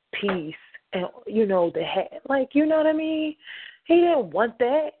a piece and, you know, the head. Like, you know what I mean? He didn't want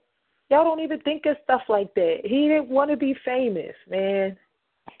that. Y'all don't even think of stuff like that. He didn't want to be famous, man.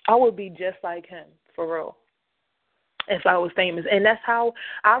 I would be just like him, for real, if I was famous. And that's how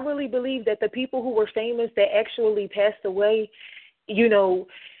I really believe that the people who were famous that actually passed away, you know,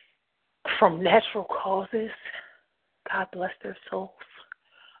 from natural causes, God bless their souls,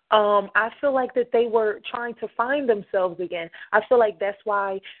 I feel like that they were trying to find themselves again. I feel like that's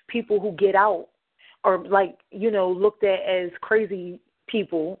why people who get out are, like, you know, looked at as crazy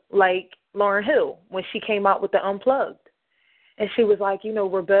people, like Lauryn Hill, when she came out with the Unplugged. And she was like, you know,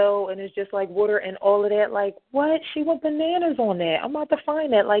 rebel, and it's just like water and all of that. Like, what? She went bananas on that. I'm about to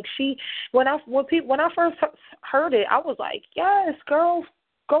find that. Like, when I first heard it, I was like, yes, girl,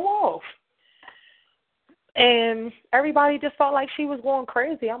 go off. And everybody just felt like she was going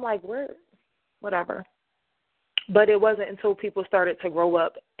crazy. I'm like, whatever. But it wasn't until people started to grow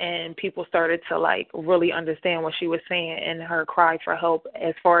up and people started to, like, really understand what she was saying and her cry for help,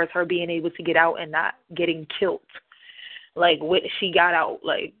 as far as her being able to get out and not getting killed. Like, she got out,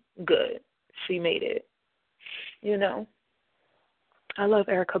 like, good. She made it, you know. I love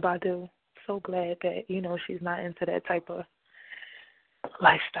Erykah Badu. So glad that, you know, she's not into that type of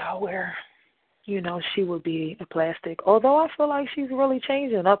lifestyle where, you know, she would be a plastic. Although I feel like she's really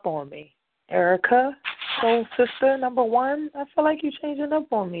changing up on me. Erykah, Soul Sista, #1, I feel like you're changing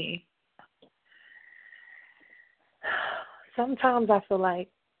up on me. Sometimes I feel like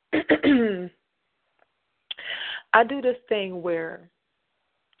I do this thing where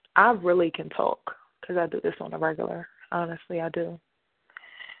I really can talk because I do this on a regular. Honestly, I do.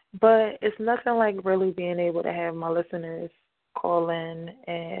 But it's nothing like really being able to have my listeners call in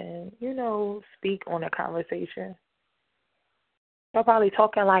and, speak on a conversation. They're probably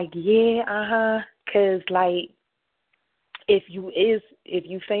talking like, yeah, because like if you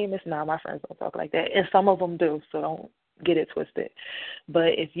famous, my friends don't talk like that, and some of them do, so don't get it twisted.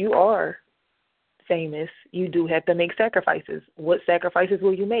 But if you are famous, you do have to make sacrifices. What sacrifices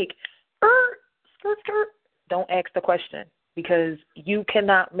will you make? Skirt, skirt. Don't ask the question because you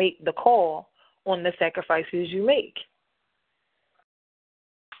cannot make the call on the sacrifices you make.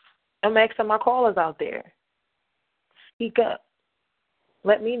 I'm asking my callers out there. Speak up.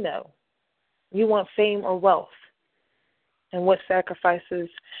 Let me know. You want fame or wealth? And what sacrifices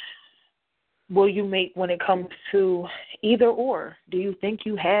will you make when it comes to either or? Do you think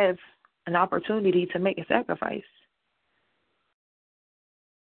you have an opportunity to make a sacrifice?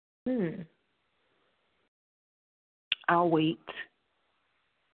 I'll wait.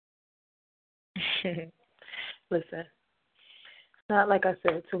 Listen, it's not like I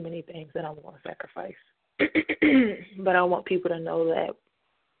said too many things that I want to sacrifice. But I want people to know that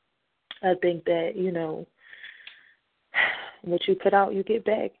I think that, what you put out, you get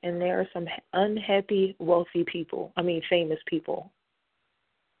back. And there are some unhappy, wealthy people. Famous people.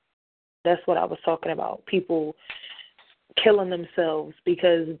 That's what I was talking about. People killing themselves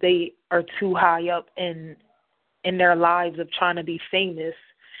because they are too high up in their lives of trying to be famous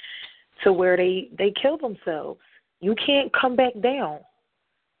to where they kill themselves. You can't come back down.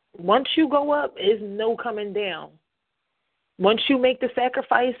 Once you go up, there's no coming down. Once you make the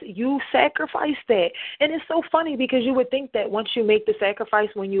sacrifice, you sacrifice that. And it's so funny because you would think that once you make the sacrifice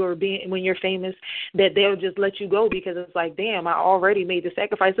when you're famous, that they'll just let you go because it's like, damn, I already made the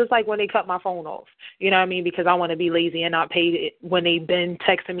sacrifice. It's like when they cut my phone off, because I want to be lazy and not pay it when they've been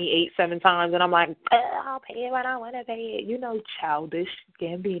texting me 8-7 times. And I'm like, I'll pay it when I want to pay it. Childish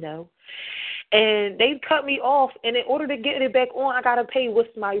Gambino. And they've cut me off, and in order to get it back on, I got to pay what's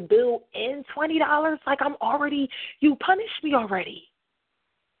my bill in $20. Like you punished me already.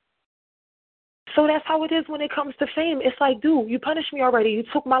 So that's how it is when it comes to fame. It's like, dude, you punished me already. You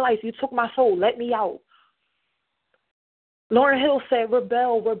took my life. You took my soul. Let me out. Lauryn Hill said,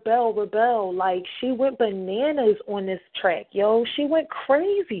 rebel, rebel, rebel. Like, she went bananas on this track, yo. She went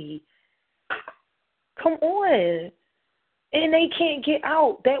crazy. Come on. And they can't get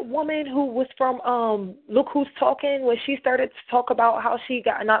out. That woman who was from Look Who's Talking, when she started to talk about how she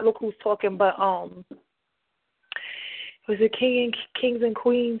got, not Look Who's Talking, but was it Kings and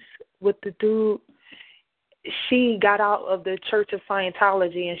Queens with the dude? She got out of the Church of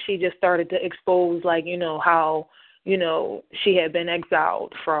Scientology and she just started to expose, like, how, she had been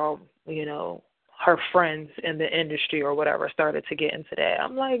exiled from, her friends in the industry or whatever, started to get into that.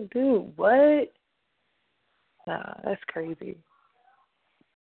 I'm like, dude, what? Nah, that's crazy.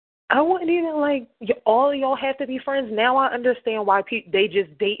 I wouldn't even all of y'all have to be friends. Now I understand why they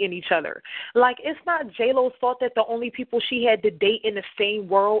just dating each other. Like, it's not J-Lo's fault that the only people she had to date in the same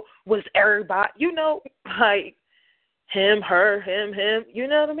world was everybody, like him, her, him, you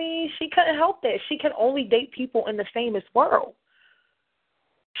know what I mean? She couldn't help that. She can only date people in the famous world.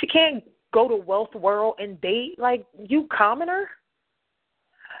 She can't go to wealth world and date, like, you commoner?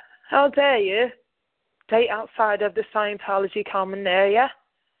 How dare you? Date outside of the Scientology common area.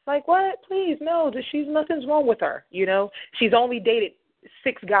 Like, what? Please, no. Nothing's wrong with her, She's only dated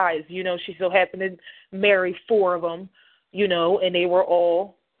 6 guys, She so happened to marry 4 of them, and they were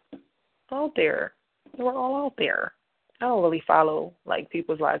all out there. They were all out there. I don't really follow,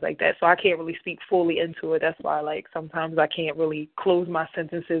 people's lives like that, so I can't really speak fully into it. That's why, sometimes I can't really close my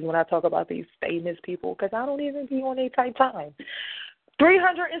sentences when I talk about these famous people because I don't even be on their type time.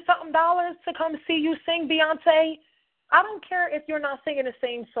 $300 and something to come see you sing, Beyonce. I don't care if you're not singing the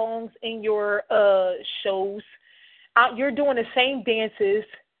same songs in your shows. You're doing the same dances,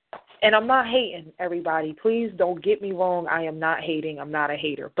 and I'm not hating, everybody. Please don't get me wrong. I am not hating. I'm not a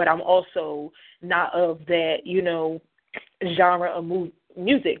hater. But I'm also not of that, genre of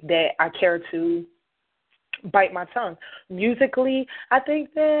music that I care to bite my tongue. Musically, I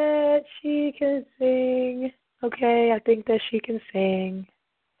think that she can sing. Okay, I think that she can sing.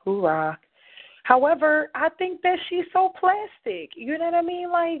 Hoorah. However, I think that she's so plastic. You know what I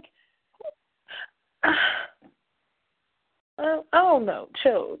mean? Like, I don't know.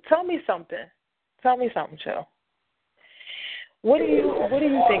 Chill. Tell me something. Chill. What do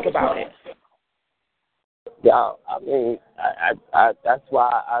you think about it? Yeah, I that's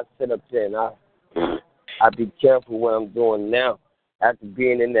why I sit up there and I be careful what I'm doing now after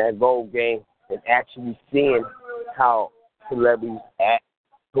being in that Vogue game and actually seeing how celebrities act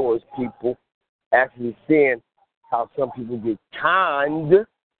towards people, actually seeing how some people get conned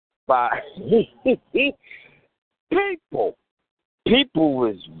by people. People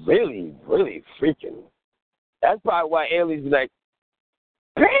was really, really freaking. That's probably why aliens be like,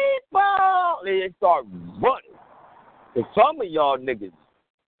 people! And they start running. And some of y'all niggas,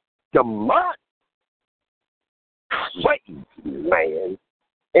 demonic, crazy, man.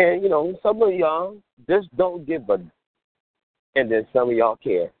 And, you know, some of y'all just don't give a, and then some of y'all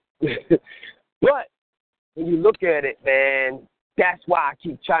care. But when you look at it, man, that's why I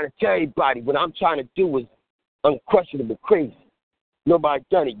keep trying to tell everybody what I'm trying to do is unquestionable crazy. Nobody's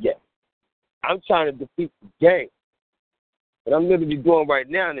done it yet. I'm trying to defeat the game. What I'm literally doing right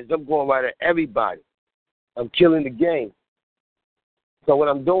now is I'm going right at everybody. I'm killing the game. So what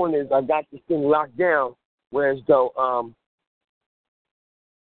I'm doing is I got this thing locked down, whereas though,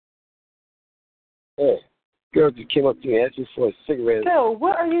 girl just came up to me and asked me for a cigarette. Phil,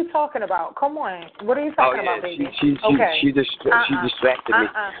 what are you talking about? Come on. What are you talking about, baby? She distracted me.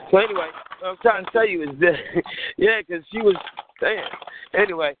 So anyway, what I'm trying to tell you is this. Yeah, because she was saying.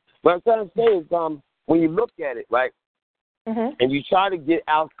 Anyway, what I'm trying to say is when you look at it, right, and you try to get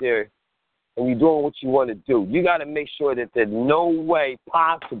out there and you're doing what you want to do, you got to make sure that there's no way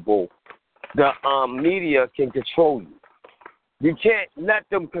possible the media can control you. You can't let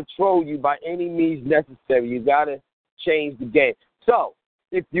them control you by any means necessary. You got to change the game. So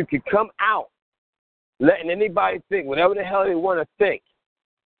if you could come out letting anybody think whatever the hell they want to think,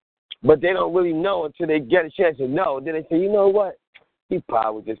 but they don't really know until they get a chance to know, then they say, you know what? He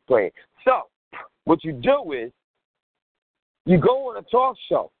probably was just playing. So what you do is you go on a talk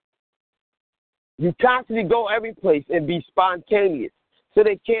show. You constantly go every place and be spontaneous so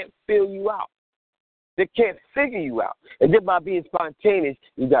they can't feel you out. They can't figure you out. And then by being spontaneous,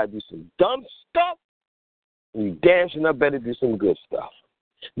 you got to do some dumb stuff, and you damn sure not better do some good stuff.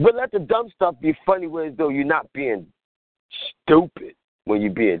 But let the dumb stuff be funny ways though you're not being stupid when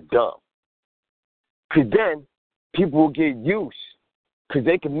you're being dumb. Because then people will get used. Because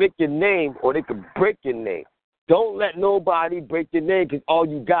they can make your name or they can break your name. Don't let nobody break your name because all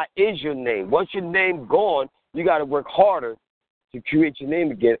you got is your name. Once your name gone, you got to work harder to create your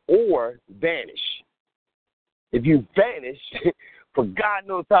name again or vanish. If you vanish for God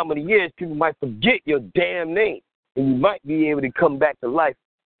knows how many years, people might forget your damn name. And you might be able to come back to life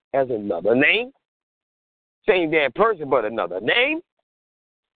as another name. Same damn person, but another name.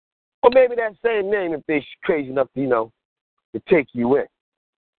 Or maybe that same name if they're crazy enough, to take you in.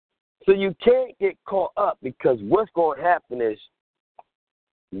 So you can't get caught up because what's going to happen is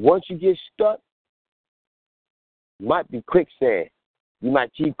once you get stuck, it might be quicksand. You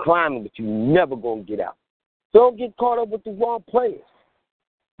might keep climbing, but you're never going to get out. Don't get caught up with the wrong players.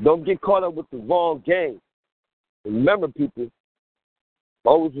 Don't get caught up with the wrong game. Remember, people,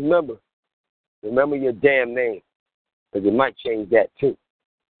 always remember your damn name because it might change that too.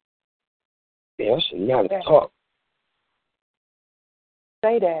 Yeah, I should know how to talk.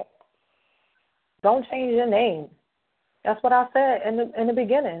 Say that. Don't change your name. That's what I said in the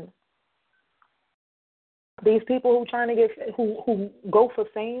beginning. These people who trying to get who go for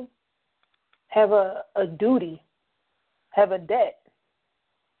fame have a duty, have a debt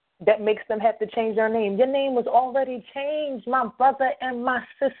that makes them have to change their name. Your name was already changed, my brother and my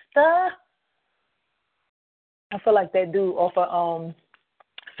sister. I feel like that dude off of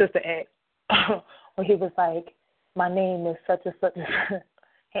Sister Act when he was like, my name is such and such.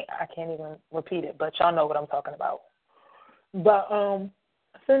 I can't even repeat it, but y'all know what I'm talking about. But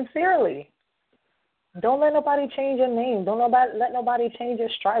sincerely, don't let nobody change your name. Don't let nobody change your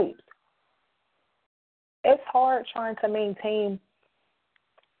stripes. It's hard trying to maintain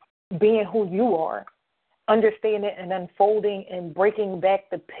being who you are, understanding and unfolding and breaking back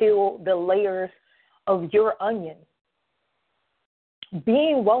the layers of your onion.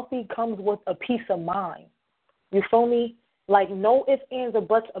 Being wealthy comes with a peace of mind. You feel me? Like, no ifs, ands, or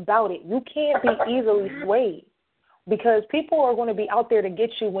buts about it. You can't be easily swayed because people are going to be out there to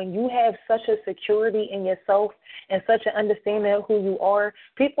get you when you have such a security in yourself and such an understanding of who you are.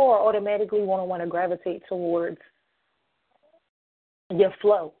 People are automatically want to gravitate towards your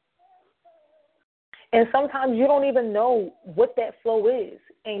flow. And sometimes you don't even know what that flow is.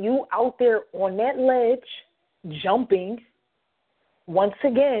 And you out there on that ledge, jumping, once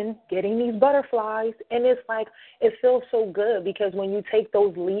again, getting these butterflies, and it's like, it feels so good because when you take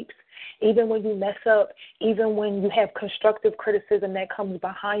those leaps, even when you mess up, even when you have constructive criticism that comes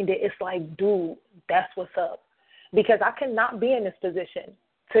behind it, it's like, dude, that's what's up. Because I cannot be in this position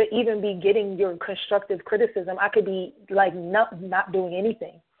to even be getting your constructive criticism. I could be like not doing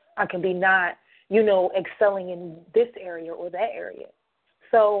anything. I can be not, excelling in this area or that area.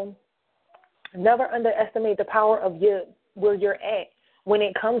 So never underestimate the power of where you're at when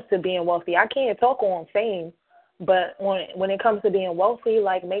it comes to being wealthy. I can't talk on fame, but when it comes to being wealthy,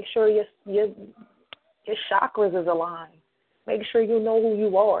 like, make sure your chakras is aligned. Make sure you know who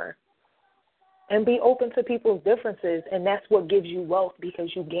you are. And be open to people's differences, and that's what gives you wealth,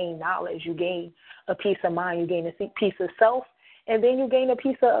 because you gain knowledge, you gain a peace of mind, you gain a piece of self, and then you gain a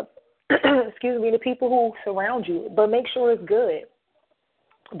piece of, the people who surround you. But make sure it's good.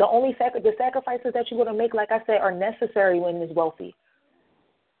 The sacrifices that you're going to make, like I said, are necessary when it's wealthy.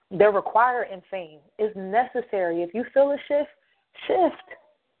 They're required in fame. It's necessary. If you feel a shift. It's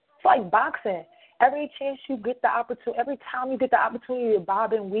like boxing. Every chance you get the opportunity, every time you get the opportunity to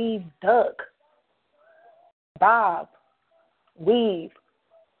bob and weave, duck. Bob, weave.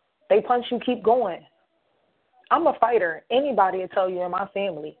 They punch you, keep going. I'm a fighter. Anybody will tell you in my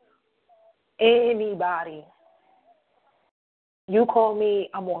family. Anybody. You call me,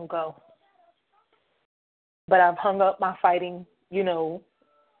 I'm on go. But I've hung up my fighting,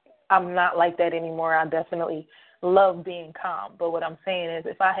 I'm not like that anymore. I definitely love being calm. But what I'm saying is,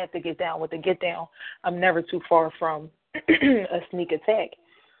 if I have to get down with the get down, I'm never too far from a sneak attack.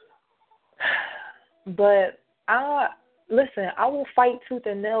 But I will fight tooth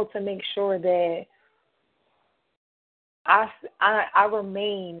and nail to make sure that I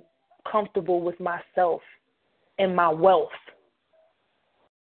remain comfortable with myself and my wealth.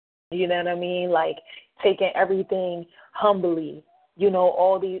 You know what I mean? Like, taking everything humbly.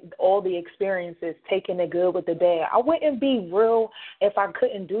 All the experiences, taking the good with the bad. I wouldn't be real if I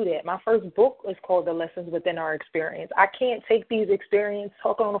couldn't do that. My first book is called The Lessons Within Our Experience. I can't take these experiences,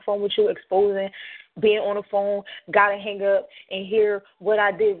 talking on the phone with you, exposing, being on the phone, gotta hang up and hear what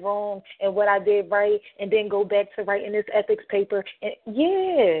I did wrong and what I did right, and then go back to writing this ethics paper. And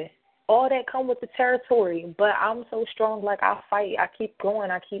yeah, all that come with the territory. But I'm so strong, like, I fight. I keep going.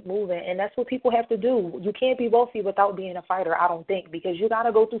 I keep moving. And that's what people have to do. You can't be wealthy without being a fighter, I don't think, because you got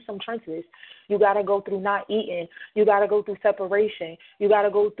to go through some trenches. You got to go through not eating. You got to go through separation. You got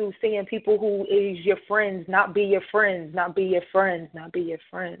to go through seeing people who is your friends, not be your friends, not be your friends, not be your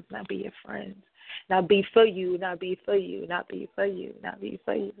friends, not be your friends, not be for you, not be for you, not be for you, not be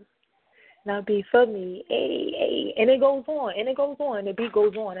for you. Not be for me, hey, and it goes on, the beat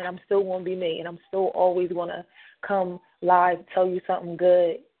goes on, and I'm still going to be me, and I'm still always going to come live, tell you something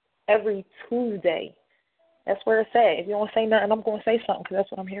good every Tuesday. That's where it's at. If you don't say nothing, I'm going to say something, because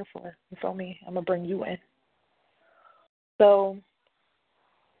that's what I'm here for. You feel me? I'm going to bring you in. So,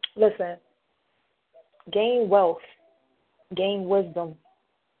 listen, gain wealth, gain wisdom,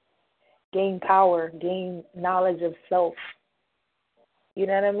 gain power, gain knowledge of self. You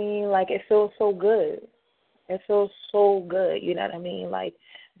know what I mean? Like, it feels so good. It feels so good. You know what I mean? Like,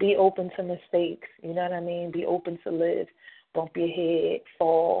 be open to mistakes. You know what I mean? Be open to live. Bump your head,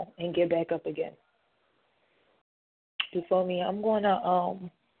 fall, and get back up again. You feel me? I'm going to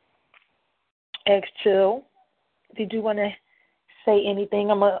ask Chill. Did you want to say anything?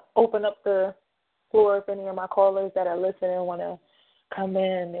 I'm going to open up the floor if any of my callers that are listening want to come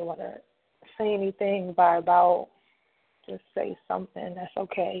in. They want to say anything about. Just say something. That's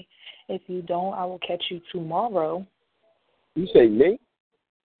okay. If you don't, I will catch you tomorrow. You say me?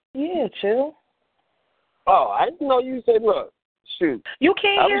 Yeah, Chill. Oh, I didn't know you said, look, shoot. You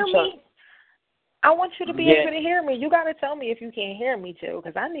can't hear me? I want you to be able to hear me. You got to tell me if you can't hear me, Chill,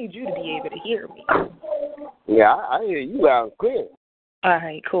 because I need you to be able to hear me. Yeah, I hear you loud and clear. All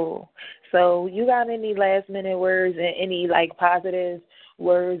right, cool. So you got any last-minute words and any, like, positive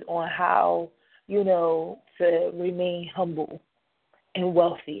words on how, to remain humble and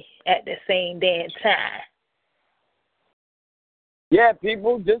wealthy at the same damn time? Yeah,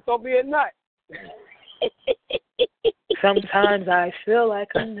 people, just don't be a nut. Sometimes I feel like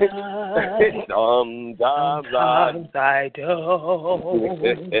a nut. Sometimes I don't.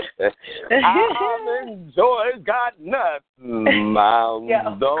 I'm enjoyed got nuts.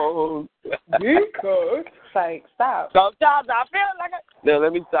 Those. Because. Like, stop. Sometimes I feel like a... No,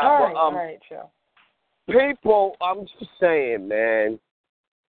 let me stop. All right, Chill. People, I'm just saying, man,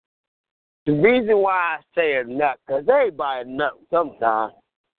 the reason why I say a nut, because everybody a nut sometimes.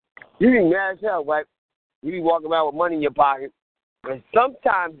 You be mad as hell, right? You be walking around with money in your pocket, and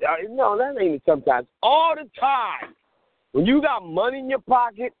sometimes, no, that ain't even sometimes, all the time, when you got money in your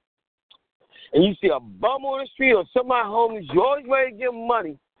pocket, and you see a bum on the street or somebody homeless, you always ready to give them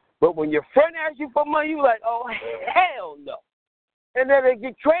money, but when your friend asks you for money, you like, oh, hell no. And then it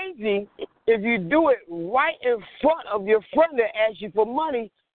get crazy if you do it right in front of your friend that asked you for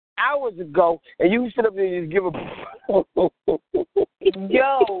money hours ago, and you sit up there and just give a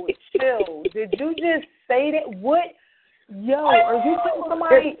Yo, chill. Did you just say that? What? Yo, are you putting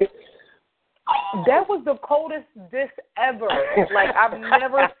somebody? That was the coldest diss ever. Like, I've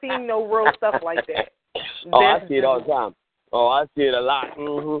never seen no real stuff like that. I see it all the time. I see it a lot.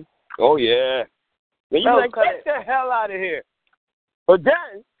 Mm-hmm. Oh, yeah. Then you're like, get the hell out of here. But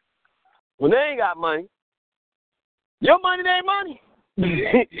then, when they ain't got money, your money ain't money.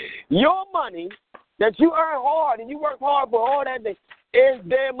 Your money that you earn hard and you work hard for all that day is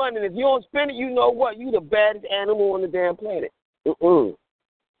their money. And if you don't spend it, you know what? You the baddest animal on the damn planet. You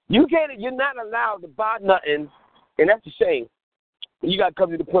can't. You're not allowed to buy nothing, and that's a shame. You got to come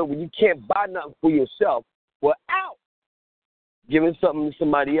to the point where you can't buy nothing for yourself without giving something to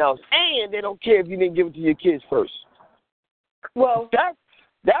somebody else, and they don't care if you didn't give it to your kids first. Well,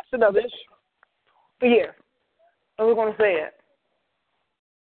 that's another issue. Yeah, I was going to say it.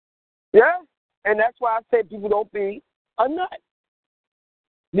 Yeah, and that's why I say people don't be a nut.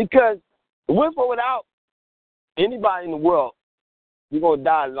 Because with or without anybody in the world, you're going to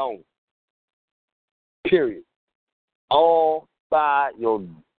die alone. Period. All by your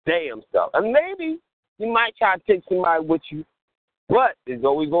damn self. And maybe you might try to take somebody with you, but there's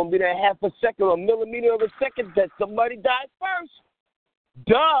always going to be that half a second or a millimeter of a second that somebody dies first.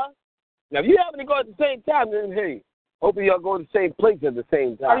 Duh. Now, if you happen to go at the same time, then hey, hopefully y'all go to the same place at the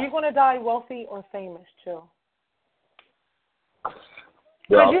same time. Are you going to die wealthy or famous, Chill?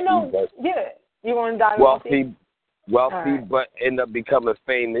 Well, you know, you're going to die wealthy. Wealthy, but end up becoming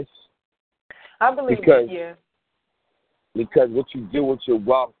famous. I believe that, yeah. Because what you do with your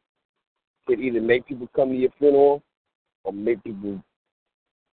wealth could either make people come to your funeral or make people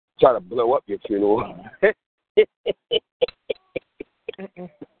try to blow up your funeral. And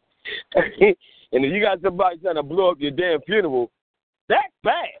if you got somebody trying to blow up your damn funeral, that's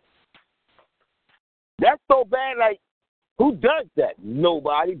bad. That's so bad, like, who does that?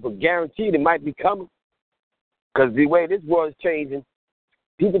 Nobody, but guaranteed it might be coming. Because the way this world is changing,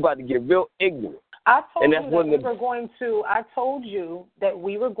 people about to get real ignorant. I told you that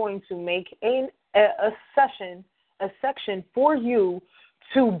we were going to make a section for you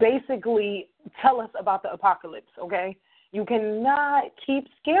to basically tell us about the apocalypse, okay? You cannot keep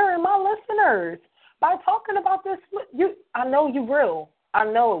scaring my listeners by talking about this. I know you real. I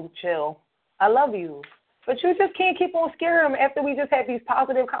know, Chill. I love you. But you just can't keep on scaring them after we just had these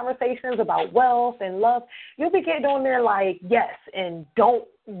positive conversations about wealth and love. You'll be getting on there like, yes, and don't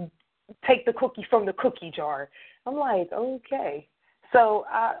take the cookie from the cookie jar. I'm like, okay. So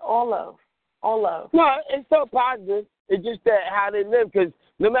all love. No, it's so positive. It's just that how they live, because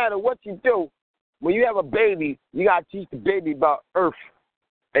no matter what you do, when you have a baby, you got to teach the baby about earth.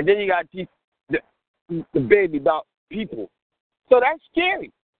 And then you got to teach the baby about people. So that's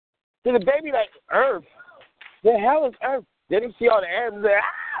scary. So the baby like, earth? The hell is earth? Then you see all the animals like,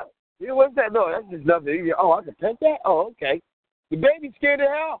 ah! You know, what's that? No, that's just nothing. Oh, I can pet that? Oh, okay. The baby's scared of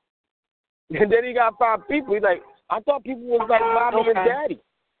hell. And then you got 5 people. He's like, I thought people was like mommy and daddy.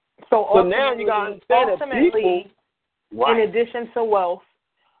 So now you got to understand that people, in addition to wealth,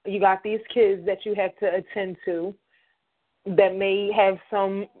 you got these kids that you have to attend to that may have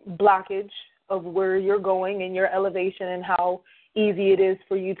some blockage of where you're going and your elevation and how easy it is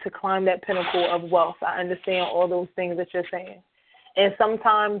for you to climb that pinnacle of wealth. I understand all those things that you're saying. And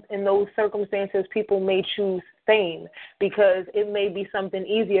sometimes in those circumstances, people may choose fame because it may be something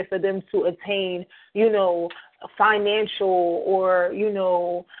easier for them to attain, financial or,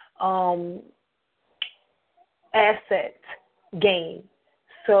 asset gain.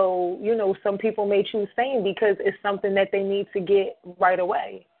 So, some people may choose fame because it's something that they need to get right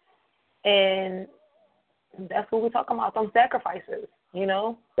away. And that's what we're talking about, some sacrifices,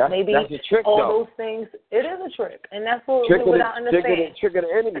 Maybe that's a trick, all though. those things. It is a trick, and that's what I understand. Trick of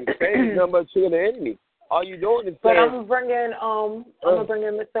the enemy. Fame is nothing but trick of the enemy. All you doing is But I'm bringing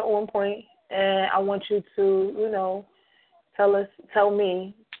Mr. On Point, and I want you to, tell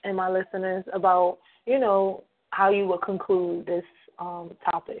me and my listeners about, how you would conclude this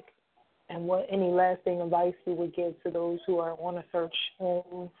topic, and what any lasting advice you would give to those who are on a search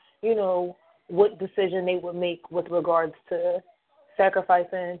and, what decision they would make with regards to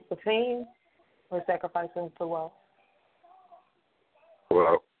sacrificing for fame or sacrificing for wealth.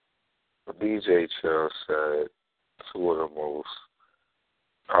 Well, DJ Chill said 2 of the most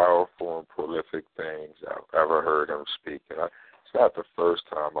powerful and prolific things I've ever heard him speak. And it's not the first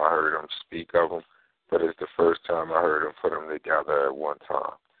time I heard him speak of them, but it's the first time I heard him put them together at one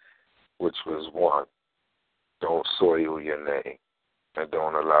time, which was 1, don't soil your name and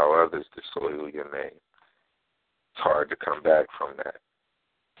don't allow others to soil your name. It's hard to come back from that.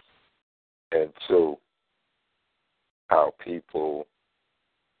 And 2, how people,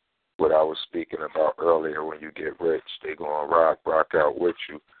 what I was speaking about earlier, when you get rich, they going to rock out with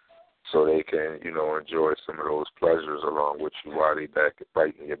you so they can, enjoy some of those pleasures along with you while they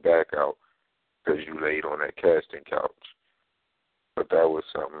biting your back out because you laid on that casting couch. But that was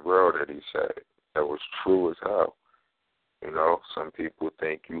something real that he said. That was true as hell. Some people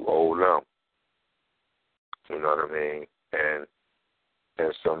think you owe them. You know what I mean?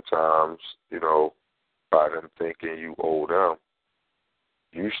 And sometimes, by them thinking you owe them,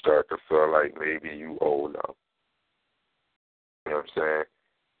 you start to feel like maybe you owe them. You know what I'm saying?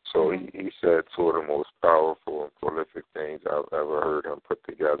 So he said two of the most powerful and prolific things I've ever heard him put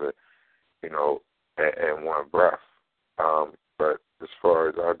together, in one breath. But as far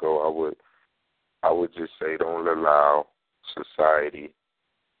as I go, I would just say don't allow society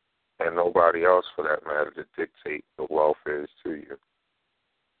and nobody else for that matter to dictate what wealth is to you.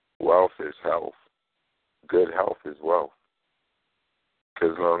 Wealth is health. Good health is wealth.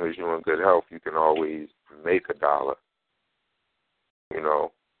 Because as long as you're in good health, you can always make $1.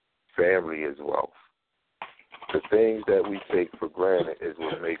 Family is wealth. The things that we take for granted is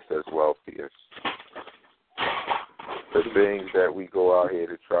what makes us wealthiest. The things that we go out here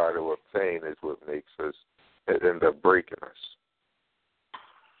to try to obtain is what makes us, it end up breaking us.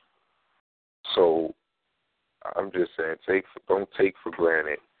 So I'm just saying, don't take for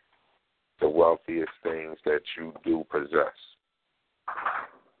granted the wealthiest things that you do possess.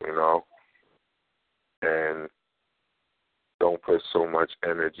 And don't put so much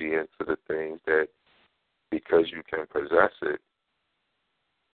energy into the things that because you can possess it,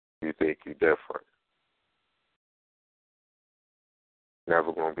 you think you're different.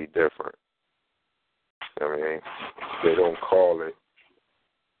 Never going to be different. I mean, they don't call it,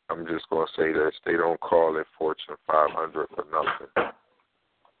 I'm just going to say this, they don't call it Fortune 500 for nothing.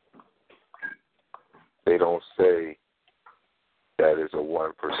 They don't say that is a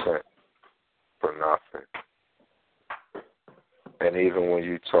 1% for nothing. And even when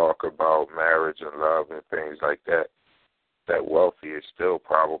you talk about marriage and love and things like that, that wealthy is still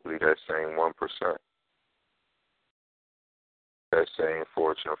probably that same 1%. That same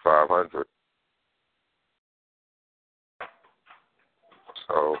Fortune 500.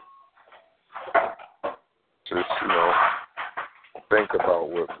 So, just, think about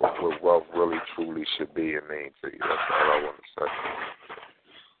what wealth really truly should be and mean to you. That's all I want to say.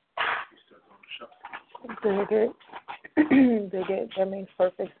 Good. That makes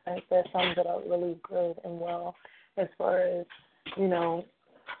perfect sense. That sums it up really good and well as far as,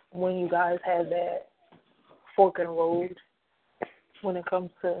 when you guys have that fork in the road when it comes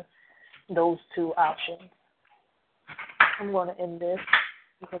to those two options. I'm going to end this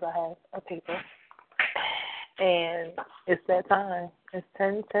because I have a paper. And it's that time. It's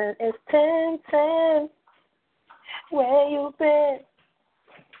 10:10. It's 10:10. Where you been?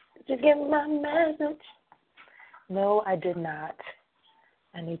 Did you get my message? No, I did not.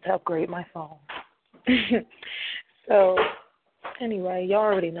 I need to upgrade my phone. So, anyway, you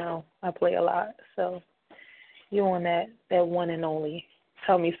already know I play a lot. So, you on that one and only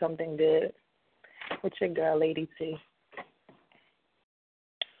Tell Me Something Good with your girl, Lady T.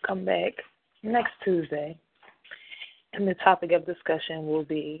 Come back next Tuesday. And the topic of discussion will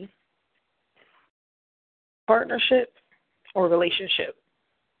be partnership or relationship.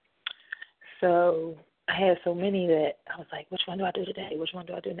 So I had so many that I was like, which one do I do today? Which one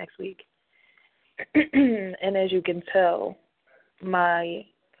do I do next week? And as you can tell, my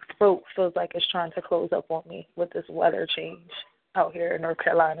throat feels like it's trying to close up on me with this weather change out here in North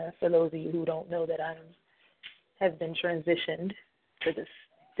Carolina. For those of you who don't know that I have been transitioned to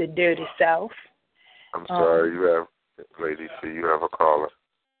the dirty South. I'm sorry, Lady T, you have a caller.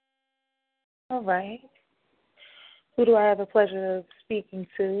 All right. Who do I have the pleasure of speaking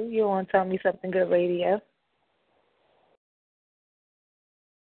to? You want to Tell Me Something Good Radio?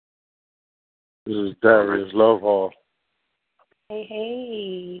 This is Darius Lovehall.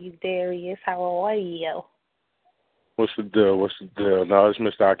 Hey, Darius. How are you? What's the deal? No, it's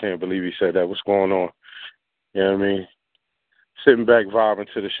Mr. I can't believe he said that. What's going on? You know what I mean? Sitting back vibing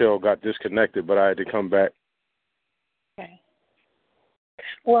to the show, got disconnected, but I had to come back. Okay.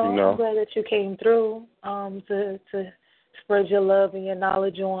 Well, I'm glad that you came through to spread your love and your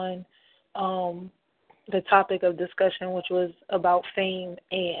knowledge on the topic of discussion, which was about fame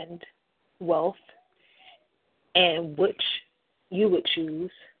and wealth, and which you would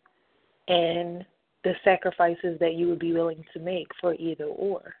choose, and the sacrifices that you would be willing to make for either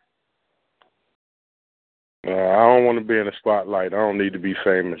or. I don't want to be in the spotlight. I don't need to be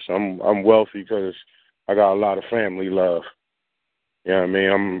famous. I'm wealthy because I got a lot of family love. You know what I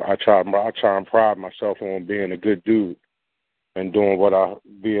mean? I try and pride myself on being a good dude. and doing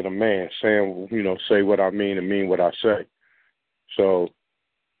being a man, saying, say what I mean and mean what I say. So,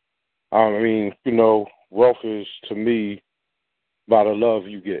 I mean, wealth is, to me, by the love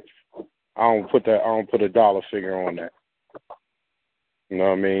you get. I don't put a dollar figure on that. You know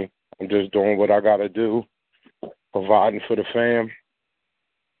what I mean? I'm just doing what I got to do, providing for the fam,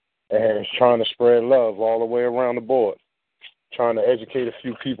 and trying to spread love all the way around the board. Trying to educate a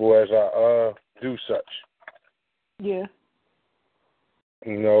few people as I do such. Yeah.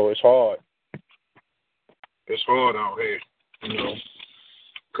 It's hard. It's hard out here,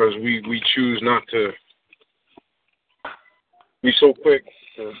 because we choose not to be so quick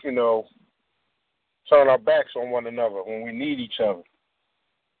to, turn our backs on one another when we need each other.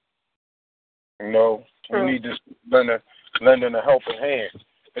 We need to lend a helping hand.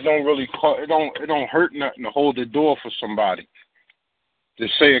 It don't really it don't hurt nothing to hold the door for somebody, to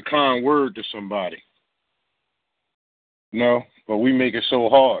say a kind word to somebody. But we make it so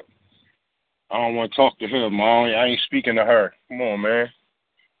hard. I don't want to talk to him. I ain't speaking to her. Come on, man.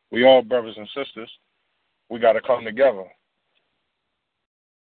 We all brothers and sisters. We got to come together.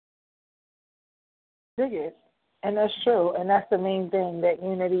 Dig it. And that's true. And that's the main thing, that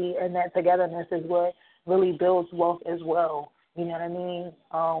unity and that togetherness is what really builds wealth as well. You know what I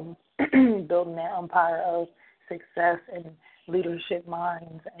mean? Building that empire of success and leadership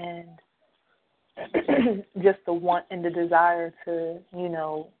minds, and just the want and the desire to,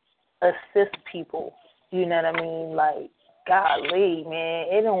 assist people. You know what I mean? Like, golly, man,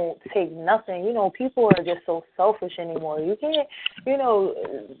 it don't take nothing. People are just so selfish anymore. You can't,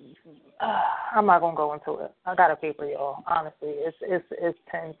 I'm not going to go into it. I got a paper, y'all. Honestly, it's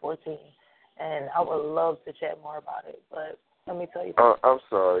 10:14, and I would love to chat more about it, but let me tell you. I'm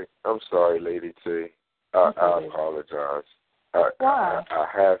sorry, Lady T. I apologize. Why? I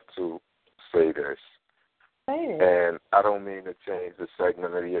have to say this. Say it. And I don't mean to change the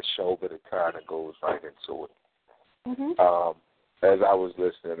segment of your show, but it kind of goes right into it. Mm-hmm. As I was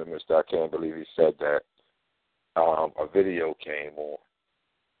listening to Mr. I can't believe he said that, a video came on.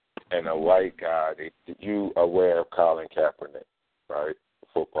 And a white guy, you aware of Colin Kaepernick, right? The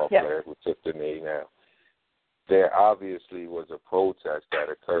football player who took the knee now. There obviously was a protest that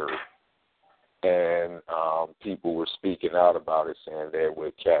occurred, and people were speaking out about it, saying they're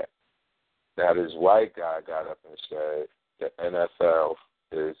with Cat. Now, this white guy got up and said the NFL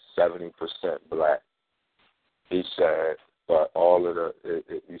is 70% black. He said, but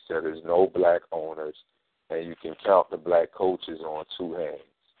he said there's no black owners, and you can count the black coaches on two hands.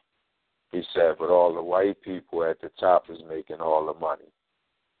 He said, but all the white people at the top is making all the money.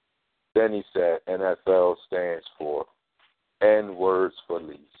 Then he said, NFL stands for N words for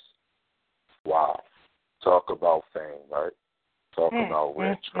lease. Wow. Talk about fame, right? Talk about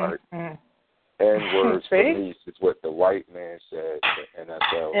rich, right? N words for lease is what the white man said the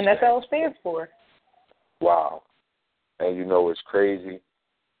NFL stands for. Wow. And it's crazy.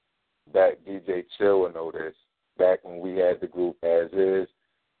 Back, DJ Chill will know this. Back when we had the group As Is,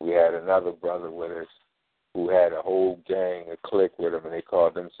 we had another brother with us who had a whole gang, a clique with him, and they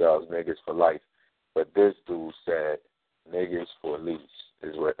called themselves Niggas for Life. But this dude said Niggas for Lease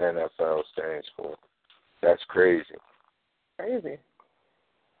is what NFL stands for. That's crazy. Crazy.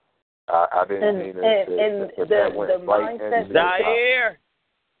 I didn't mean it. But that went the right mindset into Zaire.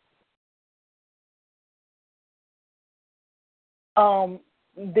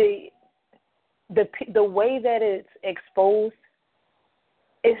 The way that it's exposed,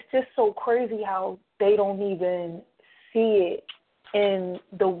 it's just so crazy how they don't even see it in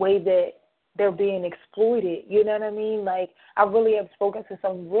the way that they're being exploited. You know what I mean? Like, I really have spoken to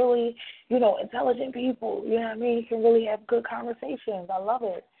some really, intelligent people. You know what I mean? You can really have good conversations. I love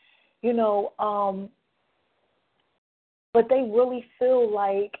it. But they really feel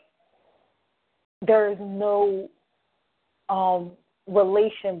like there's no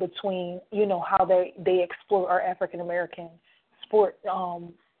relation between, how they exploit our African American sport,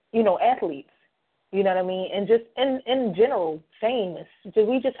 athletes. You know what I mean? And just in general, fame.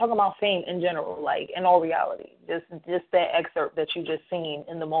 We just talking about fame in general, like in all reality. Just that excerpt that you just seen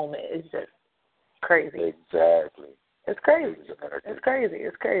in the moment is just crazy. Exactly. It's crazy. Exactly. It's crazy.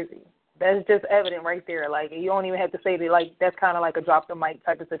 It's crazy. That's just evident right there. Like, you don't even have to say that. Like, that's kind of like a drop the mic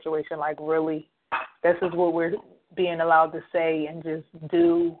type of situation. Like, really, this is what we're being allowed to say and just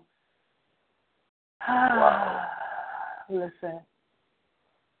do. Wow. Listen.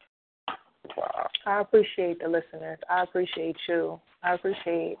 Wow. I appreciate the listeners. I appreciate you. I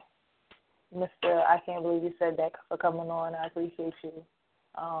appreciate Mr. I can't believe you said that for coming on. I appreciate you.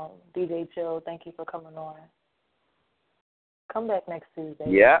 DJ Chill, thank you for coming on. Come back next Tuesday.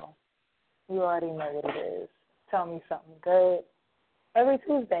 Yeah. You already know what it is. Tell Me Something Good. Every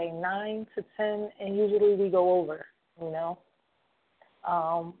Tuesday, 9 to 10, and usually we go over, you know.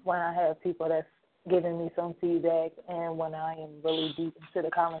 When I have people that's giving me some feedback and when I am really deep into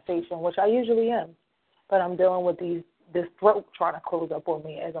the conversation, which I usually am, but I'm dealing with this throat trying to close up on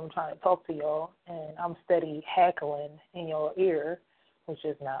me as I'm trying to talk to y'all, and I'm steady hackling in your ear, which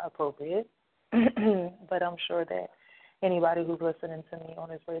is not appropriate. But I'm sure that anybody who's listening to me on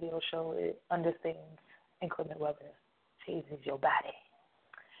this radio show understands inclement weather changes your body.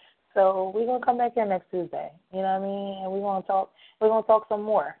 So we're gonna come back here next Tuesday, you know what I mean? And we're gonna talk some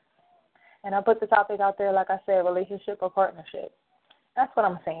more. And I put the topic out there, like I said, relationship or partnership. That's what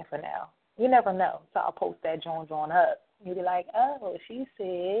I'm saying for now. You never know. So I'll post that Jones on up. You'll be like, oh, she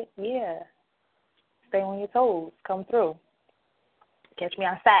said, yeah. Stay on your toes. Come through. Catch me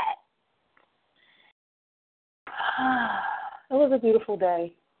outside. It was a beautiful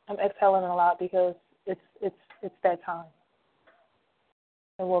day. I'm exhaling a lot because it's that time.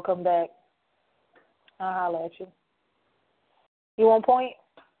 And we'll come back. I'll holler at you. You on point?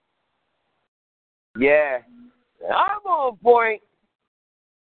 Yeah. I'm on point.